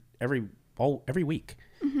every week,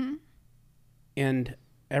 and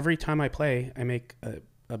every time I play, I make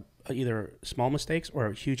either small mistakes or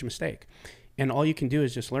a huge mistake, and all you can do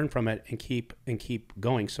is just learn from it and keep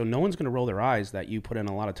going. So no one's going to roll their eyes that you put in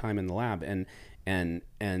a lot of time in the lab,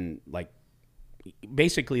 and like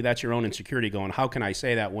basically that's your own insecurity going, how can I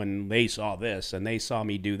say that when they saw this and they saw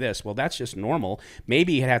me do this? Well, that's just normal.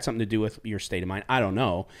 Maybe it had something to do with your state of mind. I don't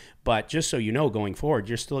know. But just so you know, going forward,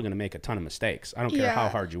 you're still going to make a ton of mistakes. I don't care how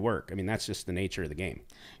hard you work. I mean, that's just the nature of the game.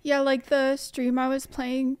 Yeah, like the stream I was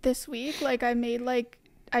playing this week, like I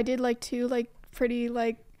did like two like pretty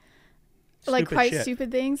like quite stupid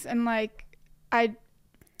things, and like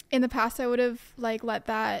in the past I would have like let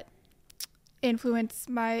that influence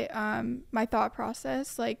my my thought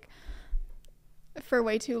process like for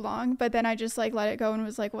way too long, but then I just like let it go and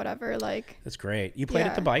was like whatever. Like that's great. You played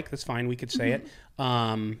at the bike. That's fine. We could say it.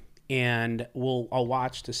 And I'll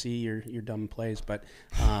watch to see your dumb plays, but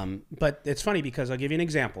it's funny because I'll give you an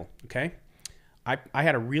example. Okay. I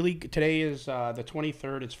had today is the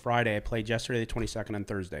 23rd. It's Friday. I played yesterday, the 22nd, on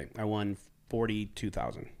Thursday. I won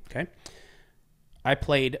 42,000. Okay. I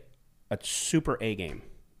played a super A game.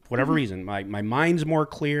 For whatever reason, my mind's more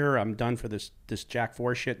clear. I'm done for this Jack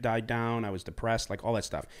 4 shit died down. I was depressed, like all that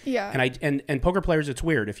stuff. Yeah. And poker players, it's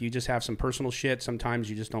weird. If you just have some personal shit, sometimes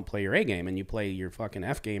you just don't play your A game and you play your fucking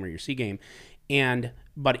F game or your C game. Even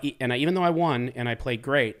though I won and I played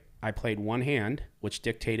great, I played one hand, which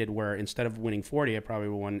dictated where instead of winning 40, I probably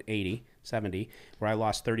won 80, 70, where I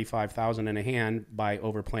lost 35,000 in a hand by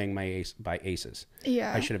overplaying by aces.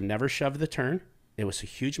 Yeah. I should have never shoved the turn. It was a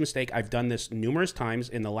huge mistake. I've done this numerous times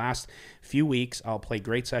in the last few weeks. I'll play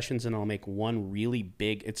great sessions and I'll make one really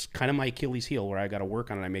big, it's kind of my Achilles heel where I got to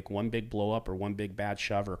work on it. I make one big blow up or one big bad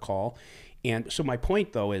shove or call. And so my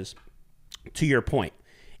point though is, to your point,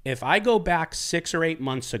 if I go back 6 or 8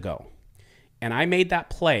 months ago, and I made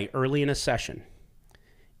that play early in a session,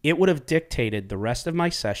 it would have dictated the rest of my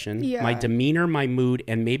session, my demeanor, my mood,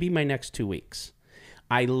 and maybe my next 2 weeks.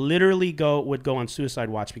 I literally would go on suicide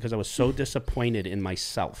watch because I was so disappointed in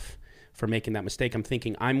myself for making that mistake. I'm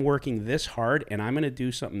thinking, I'm working this hard and I'm going to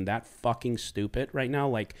do something that fucking stupid right now.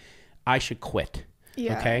 Like, I should quit.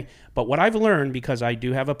 Yeah. Okay? But what I've learned, because I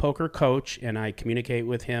do have a poker coach and I communicate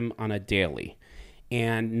with him on a daily,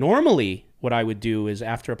 and normally what I would do is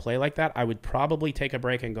after a play like that, I would probably take a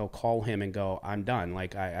break and go call him and go, I'm done.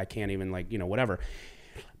 Like, I can't even, like, whatever.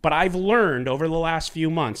 But I've learned over the last few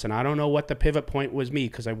months, and I don't know what the pivot point was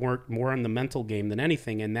because I worked more on the mental game than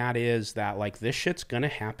anything, and that is that, like, this shit's going to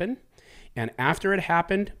happen. And after it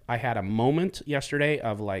happened, I had a moment yesterday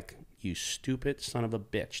of, like, you stupid son of a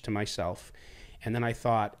bitch to myself. And then I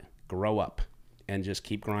thought, grow up and just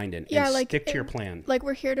keep grinding and stick to your plan. Like,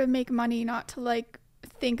 we're here to make money, not to, like,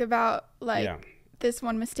 think about, like, this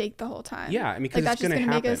one mistake the whole time. Yeah, I mean, because it's going to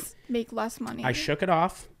happen. Make us make less money. I shook it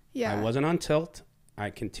off. Yeah. I wasn't on tilt. I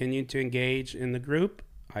continued to engage in the group.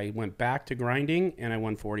 I went back to grinding, and I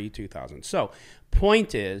won 42,000. So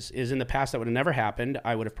Point is in the past that would have never happened.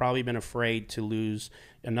 I would have probably been afraid to lose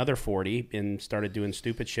another 40 and started doing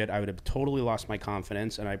stupid shit. I would have totally lost my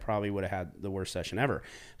confidence, and I probably would have had the worst session ever.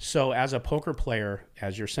 So as a poker player,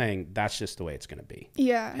 as you're saying, that's just the way it's going to be.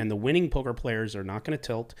 Yeah. And the winning poker players are not going to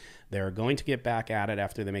tilt. They're going to get back at it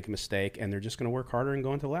after they make a mistake, and they're just going to work harder and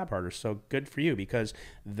go into the lab harder. So good for you, because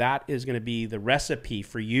that is going to be the recipe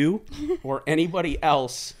for you or anybody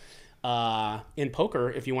else in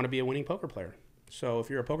poker if you want to be a winning poker player. So if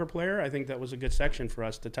you're a poker player, I think that was a good section for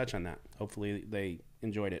us to touch on that. Hopefully they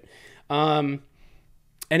enjoyed it.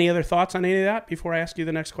 Any other thoughts on any of that before I ask you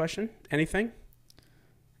the next question? Anything?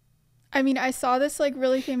 I mean, I saw this like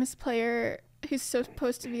really famous player who's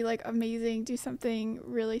supposed to be like amazing do something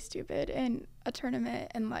really stupid in a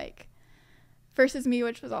tournament and like versus me,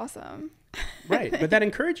 which was awesome. Right, but that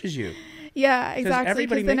encourages you. Yeah, exactly.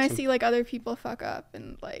 Because then I see like other people fuck up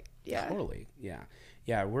and like, yeah. Totally, yeah.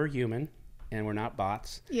 Yeah, we're human. And we're not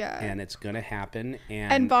bots. Yeah. And it's going to happen.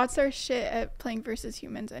 And bots are shit at playing versus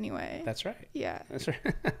humans anyway. That's right. Yeah. That's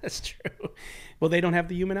right. That's true. Well, they don't have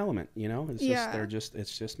the human element, you know? It's yeah.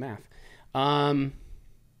 It's just math.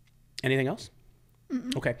 Anything else?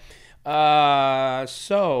 Mm-mm. Okay.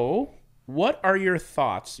 So what are your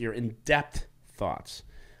thoughts, your in-depth thoughts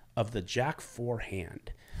of the Jack 4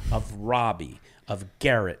 hand, of Robbie, of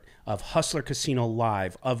Garrett, of Hustler Casino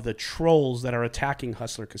Live, of the trolls that are attacking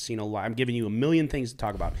Hustler Casino Live? I'm giving you a million things to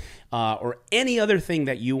talk about, or any other thing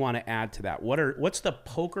that you want to add to that. What's the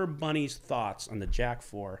Poker Bunny's thoughts on the Jack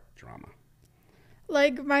 4 drama?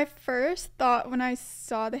 Like, my first thought when I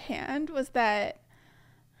saw the hand was that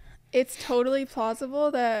it's totally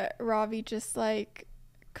plausible that Robbie just like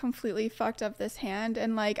completely fucked up this hand,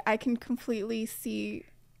 and like I can completely see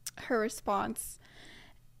her response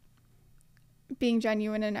being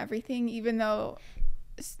genuine and everything, even though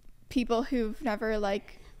people who've never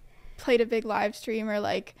like played a big live stream or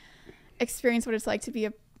like experienced what it's like to be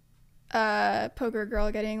a poker girl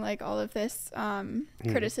getting like all of this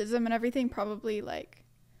criticism and everything probably like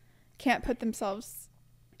can't put themselves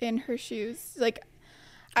in her shoes. Like,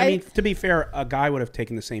 I mean, to be fair, a guy would have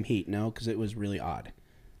taken the same heat, no? Because it was really odd.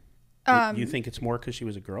 You think it's more because she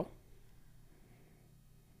was a girl?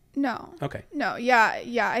 No. Okay. No,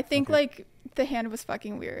 yeah. I think like the hand was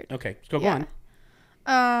fucking weird. Okay, go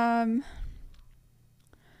on.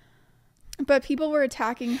 But people were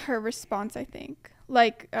attacking her response, I think.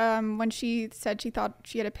 Like, when she said she thought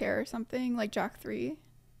she had a pair or something, like Jack 3.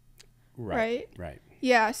 Right?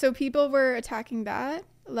 Yeah, so people were attacking that.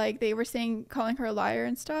 Like, they were calling her a liar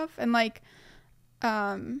and stuff. And, like,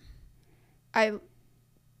 I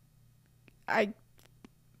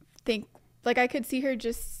think, like, I could see her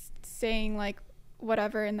just saying, like,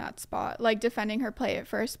 whatever in that spot. Like, defending her play at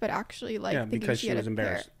first, but actually, like, thinking because she was had a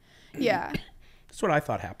embarrassed. Pair. Yeah. That's what I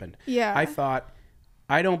thought happened. Yeah.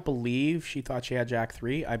 I don't believe she thought she had Jack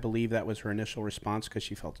 3. I believe that was her initial response because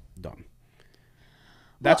she felt dumb.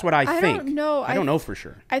 That's what I think. I don't know. I don't know for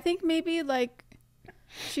sure. I think maybe like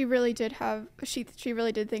she really did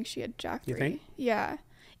think she had Jack 3. You think? Yeah.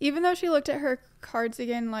 Even though she looked at her cards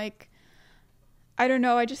again, like, I don't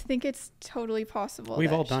know. I just think it's totally possible.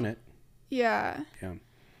 We've all done it. Yeah. Yeah.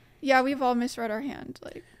 Yeah, we've all misread our hand.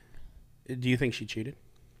 Like. Do you think she cheated?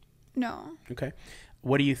 No. Okay.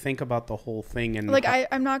 What do you think about the whole thing? And like,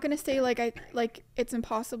 I'm not gonna say like it's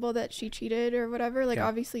impossible that she cheated or whatever. Like,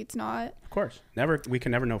 obviously it's not. Of course, we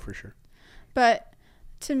can never know for sure. But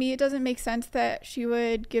to me, it doesn't make sense that she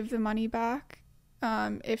would give the money back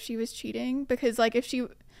if she was cheating, because like if she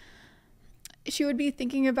wouldn't be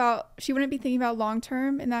thinking about long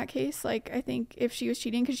term in that case. Like, I think if she was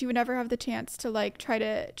cheating, because she would never have the chance to like try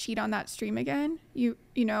to cheat on that stream again. You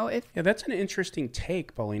know, if that's an interesting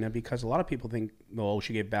take, Paulina, because a lot of people think, well,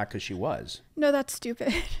 she gave back because she was. No, that's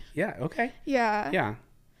stupid. Yeah. Okay. Yeah.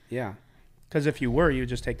 Because if you were, you would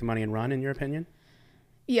just take the money and run, in your opinion.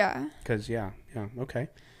 Yeah. Because okay.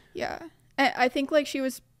 Yeah, and I think like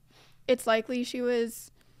it's likely she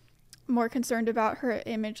was more concerned about her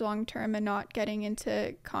image long term and not getting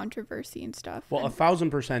into controversy and stuff. Well,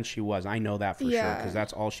 1,000% she was. I know that for sure, because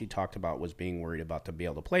that's all she talked about, was being worried about to be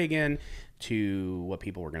able to play again, to what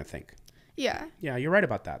people were going to think. Yeah. Yeah, you're right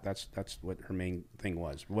about that. That's what her main thing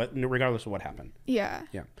was, regardless of what happened. Yeah.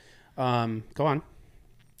 Yeah. Go on.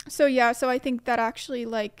 So I think that actually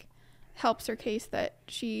like helps her case that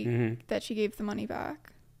she gave the money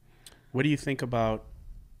back. What do you think about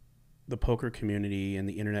the poker community and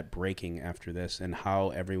the internet breaking after this, and how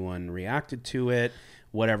everyone reacted to it,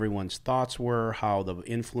 what everyone's thoughts were, how the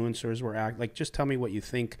influencers were like, just tell me what you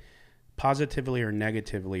think positively or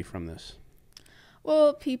negatively from this.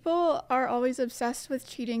 Well, people are always obsessed with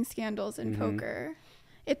cheating scandals in poker.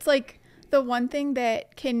 It's like the one thing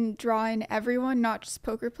that can draw in everyone, not just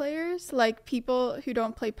poker players, like people who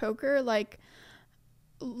don't play poker, like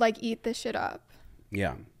eat this shit up.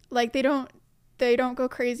 Yeah. Like they don't go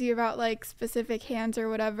crazy about like specific hands or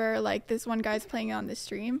whatever. Like this one guy's playing on the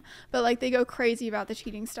stream, but like they go crazy about the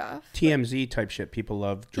cheating stuff. TMZ type shit. People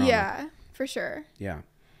love drama. Yeah, for sure. Yeah.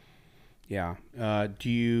 Yeah. Do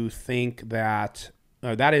you think that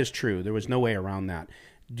that is true? There was no way around that.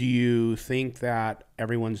 Do you think that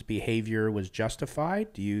everyone's behavior was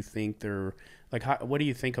justified? Do you think they're like, what do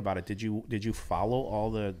you think about it? Did you follow all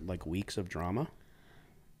the like weeks of drama?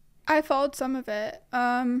 I followed some of it.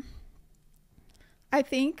 I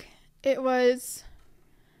think it was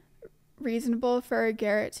reasonable for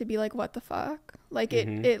Garrett to be like, what the fuck? Like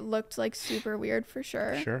it looked like super weird for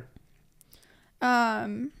sure. Sure.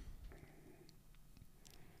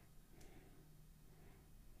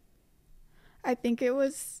 I think it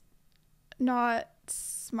was not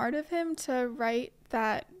smart of him to write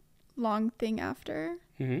that long thing after.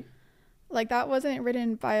 Mm-hmm. Like that wasn't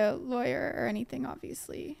written by a lawyer or anything,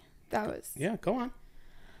 obviously. That was... Yeah, go on.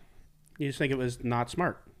 You just think it was not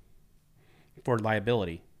smart for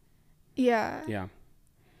liability. Yeah. Yeah.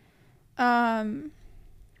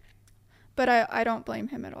 But I don't blame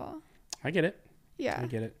him at all. I get it. Yeah. I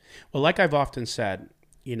get it. Well, like I've often said,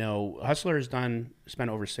 you know, Hustler has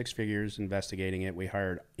spent over 6 figures investigating it. We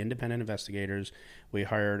hired independent investigators. We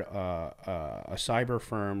hired a cyber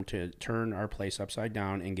firm to turn our place upside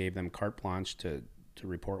down and gave them carte blanche to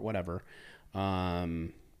report whatever.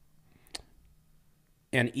 And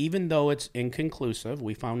even though it's inconclusive,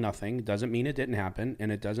 we found nothing. It doesn't mean it didn't happen,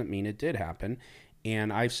 and it doesn't mean it did happen.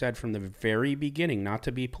 And I've said from the very beginning, not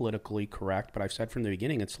to be politically correct, but I've said from the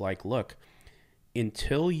beginning, it's like, look,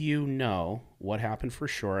 until you know what happened for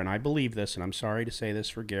sure, and I believe this, and I'm sorry to say this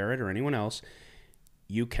for Garrett or anyone else,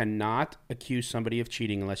 you cannot accuse somebody of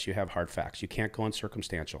cheating unless you have hard facts. You can't go on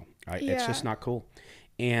circumstantial. It's just not cool.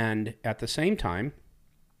 And at the same time,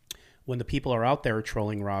 when the people are out there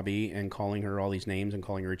trolling Robbie and calling her all these names and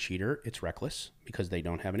calling her a cheater, it's reckless because they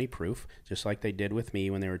don't have any proof, just like they did with me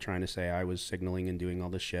when they were trying to say I was signaling and doing all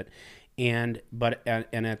this shit. At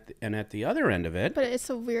the other end of it, but it's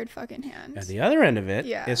a weird fucking hand. At the other end of it,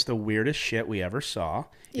 it's the weirdest shit we ever saw.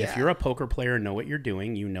 Yeah. If you're a poker player and know what you're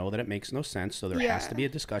doing, you know that it makes no sense. So there has to be a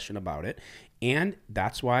discussion about it, and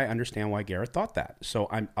that's why I understand why Garrett thought that. So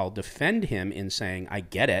I'll defend him in saying I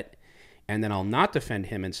get it, and then I'll not defend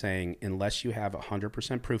him in saying unless you have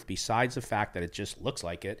 100% proof besides the fact that it just looks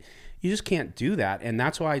like it, you just can't do that. And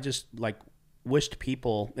that's why I just like wished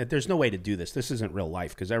people that there's no way to do this. This isn't real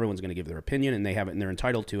life because everyone's going to give their opinion and they have it and they're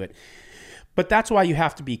entitled to it. But that's why you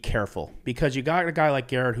have to be careful because you got a guy like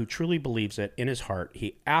Garrett who truly believes it in his heart.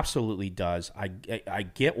 He absolutely does. I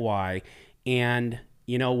get why. And,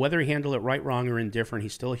 you know, whether he handled it right, wrong, or indifferent,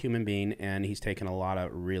 he's still a human being and he's taken a lot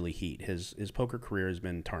of really heat. His poker career has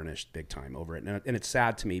been tarnished big time over it. And it's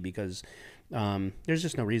sad to me because there's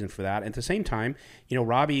just no reason for that. At the same time, you know,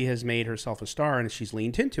 Robbie has made herself a star and she's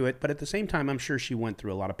leaned into it. But at the same time, I'm sure she went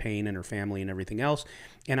through a lot of pain in her family and everything else.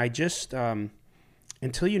 And I just,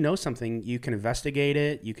 until you know something, you can investigate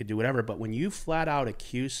it, you could do whatever. But when you flat out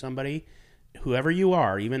accuse somebody, whoever you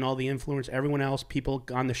are, even all the influence, everyone else, people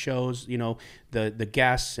on the shows, you know, the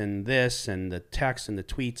guests and this and the texts and the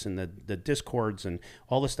tweets and the discords and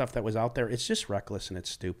all the stuff that was out there, it's just reckless and it's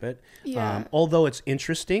stupid. Yeah. Although it's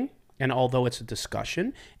interesting, and although it's a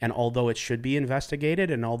discussion, and although it should be investigated,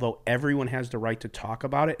 and although everyone has the right to talk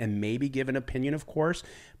about it and maybe give an opinion, of course,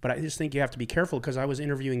 but I just think you have to be careful because I was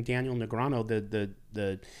interviewing Daniel Negreanu.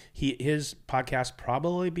 His podcast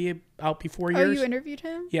probably be out before yours. Oh, you interviewed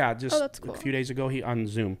him? Yeah, just that's cool. A few days ago on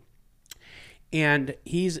Zoom. And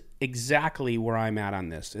he's exactly where I'm at on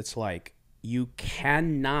this. It's like you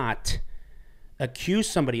cannot accuse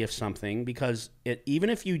somebody of something because even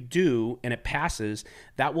if you do and it passes,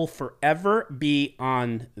 that will forever be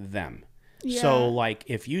on them. Yeah. So like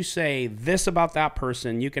if you say this about that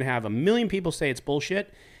person, you can have 1 million people say it's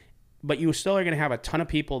bullshit, but you still are going to have a ton of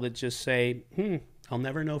people that just say, I'll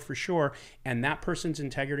never know for sure. And that person's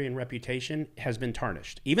integrity and reputation has been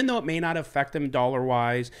tarnished. Even though it may not affect them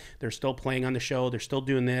dollar-wise, they're still playing on the show, they're still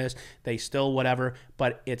doing this, they still whatever,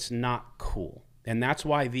 but it's not cool. And that's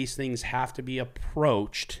why these things have to be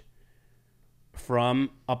approached from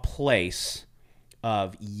a place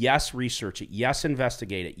of, yes, research it, yes,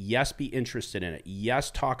 investigate it, yes, be interested in it, yes,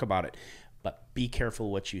 talk about it, but be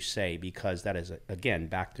careful what you say because that is, again,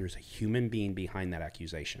 there's a human being behind that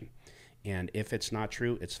accusation. And if it's not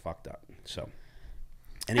true, it's fucked up. So,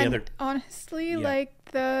 honestly, like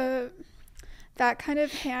that kind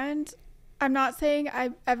of hand, I'm not saying I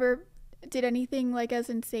ever did anything like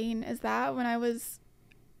as insane as that when I was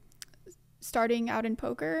starting out in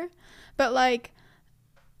poker, but like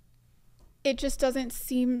it just doesn't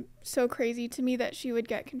seem so crazy to me that she would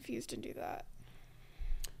get confused and do that.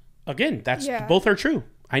 Again, both are true.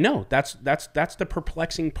 I know that's the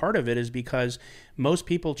perplexing part of it, is because most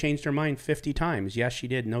people changed their mind 50 times. Yes, she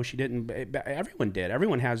did. No, she didn't. Everyone did.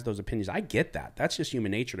 Everyone has those opinions. I get that. That's just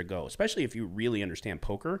human nature to go, especially if you really understand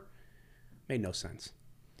poker. Made no sense.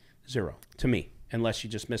 Zero to me, unless you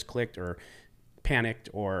just misclicked or panicked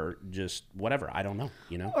or just whatever. I don't know,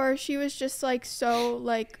 Or she was just like so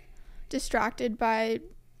like distracted by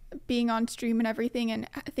being on stream and everything and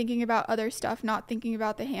thinking about other stuff, not thinking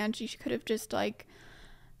about the hand. She could have just like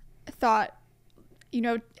thought,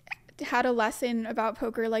 had a lesson about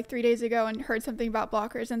poker like 3 days ago and heard something about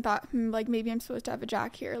blockers and thought, like maybe I'm supposed to have a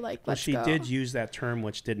jack here. Like, let's go. She did use that term,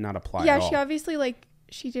 which did not apply. Yeah, at all. She obviously like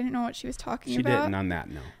she didn't know what she was talking about. She didn't on that.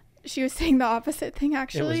 No, she was saying the opposite thing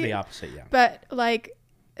actually. It was the opposite, yeah. But like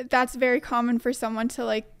that's very common for someone to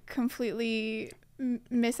like completely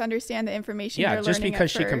misunderstand the information. Yeah, they're just learning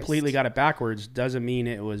because at she first. Completely got it backwards doesn't mean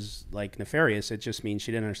it was like nefarious. It just means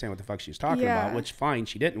she didn't understand what the fuck she was talking about, which fine,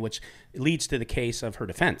 she didn't, which leads to the case of her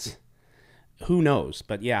defense. Who knows?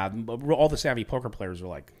 But yeah, all the savvy poker players are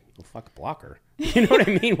like, well, fuck, blocker. You know what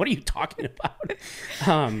I mean? What are you talking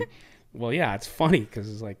about? Well, yeah, it's funny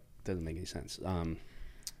because it's like, doesn't make any sense.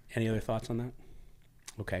 Any other thoughts on that?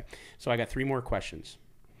 Okay. So I got 3 more questions.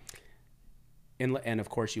 And of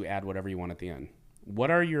course you add whatever you want at the end.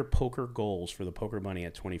 What are your poker goals for the Poker Bunny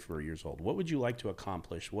at 24 years old? What would you like to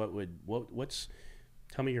accomplish?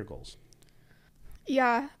 Tell me your goals.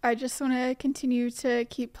 Yeah, I just want to continue to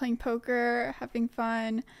keep playing poker, having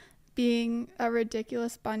fun, being a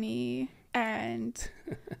ridiculous bunny, and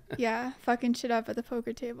yeah, fucking shit up at the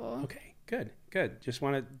poker table. Okay, good. Just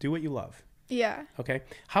want to do what you love. Yeah. Okay.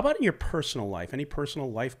 How about in your personal life? Any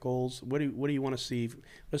personal life goals? What do you want to see? What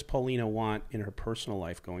does Paulina want in her personal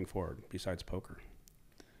life going forward besides poker?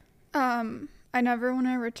 I never want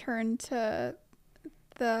to return to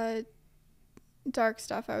the dark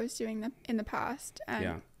stuff I was doing in the past.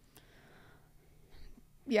 And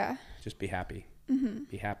yeah. Just be happy. Mm-hmm.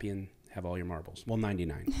 Be happy and have all your marbles. Well,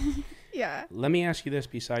 99. Yeah. Let me ask you this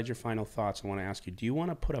besides your final thoughts. I want to ask you, do you want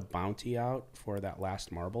to put a bounty out for that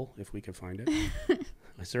last marble if we could find it?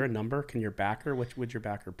 Is there a number? Can your backer, which would your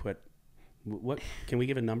backer put? What can we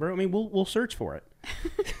give a number? I mean, we'll search for it.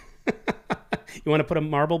 You want to put a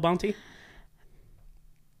marble bounty?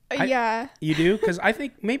 Yeah. You do? Because I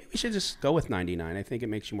think maybe we should just go with 99. I think it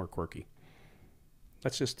makes you more quirky.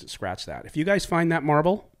 Let's just scratch that. If you guys find that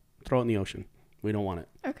marble, throw it in the ocean. We don't want it.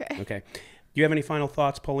 Okay. Do you have any final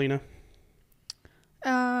thoughts, Paulina?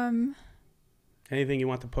 Anything you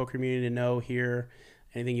want the poker community to know here?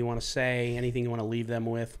 Anything you want to say? Anything you want to leave them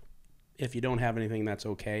with? If you don't have anything, that's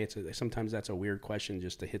okay. Sometimes that's a weird question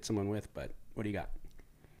just to hit someone with, but what do you got?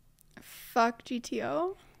 Fuck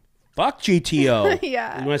GTO. Fuck GTO.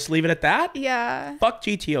 Yeah. You want us to leave it at that? Yeah. Fuck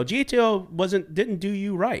GTO. GTO didn't do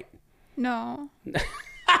you right. No.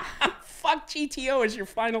 Fuck GTO is your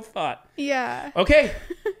final thought. Yeah. Okay.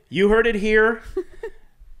 You heard it here.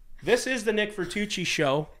 This is the Nick Vertucci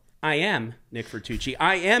Show. I am Nick Vertucci.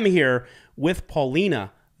 I am here with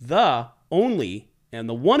Paulina, the only and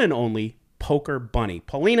the one and only Poker Bunny.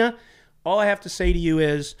 Paulina, all I have to say to you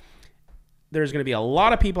is there's going to be a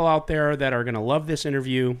lot of people out there that are going to love this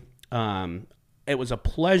interview. It was a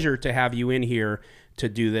pleasure to have you in here to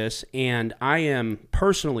do this, and I am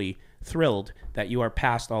personally thrilled that you are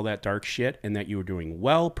past all that dark shit and that you are doing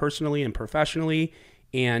well personally and professionally,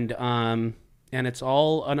 and it's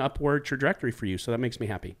all an upward trajectory for you, so that makes me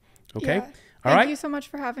happy. Okay? Yeah. Thank you so much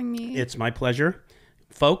for having me. It's my pleasure.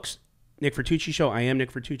 Folks, Nick Vertucci Show. I am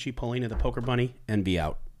Nick Vertucci, Paulina the Poker Bunny, and be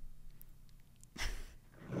out.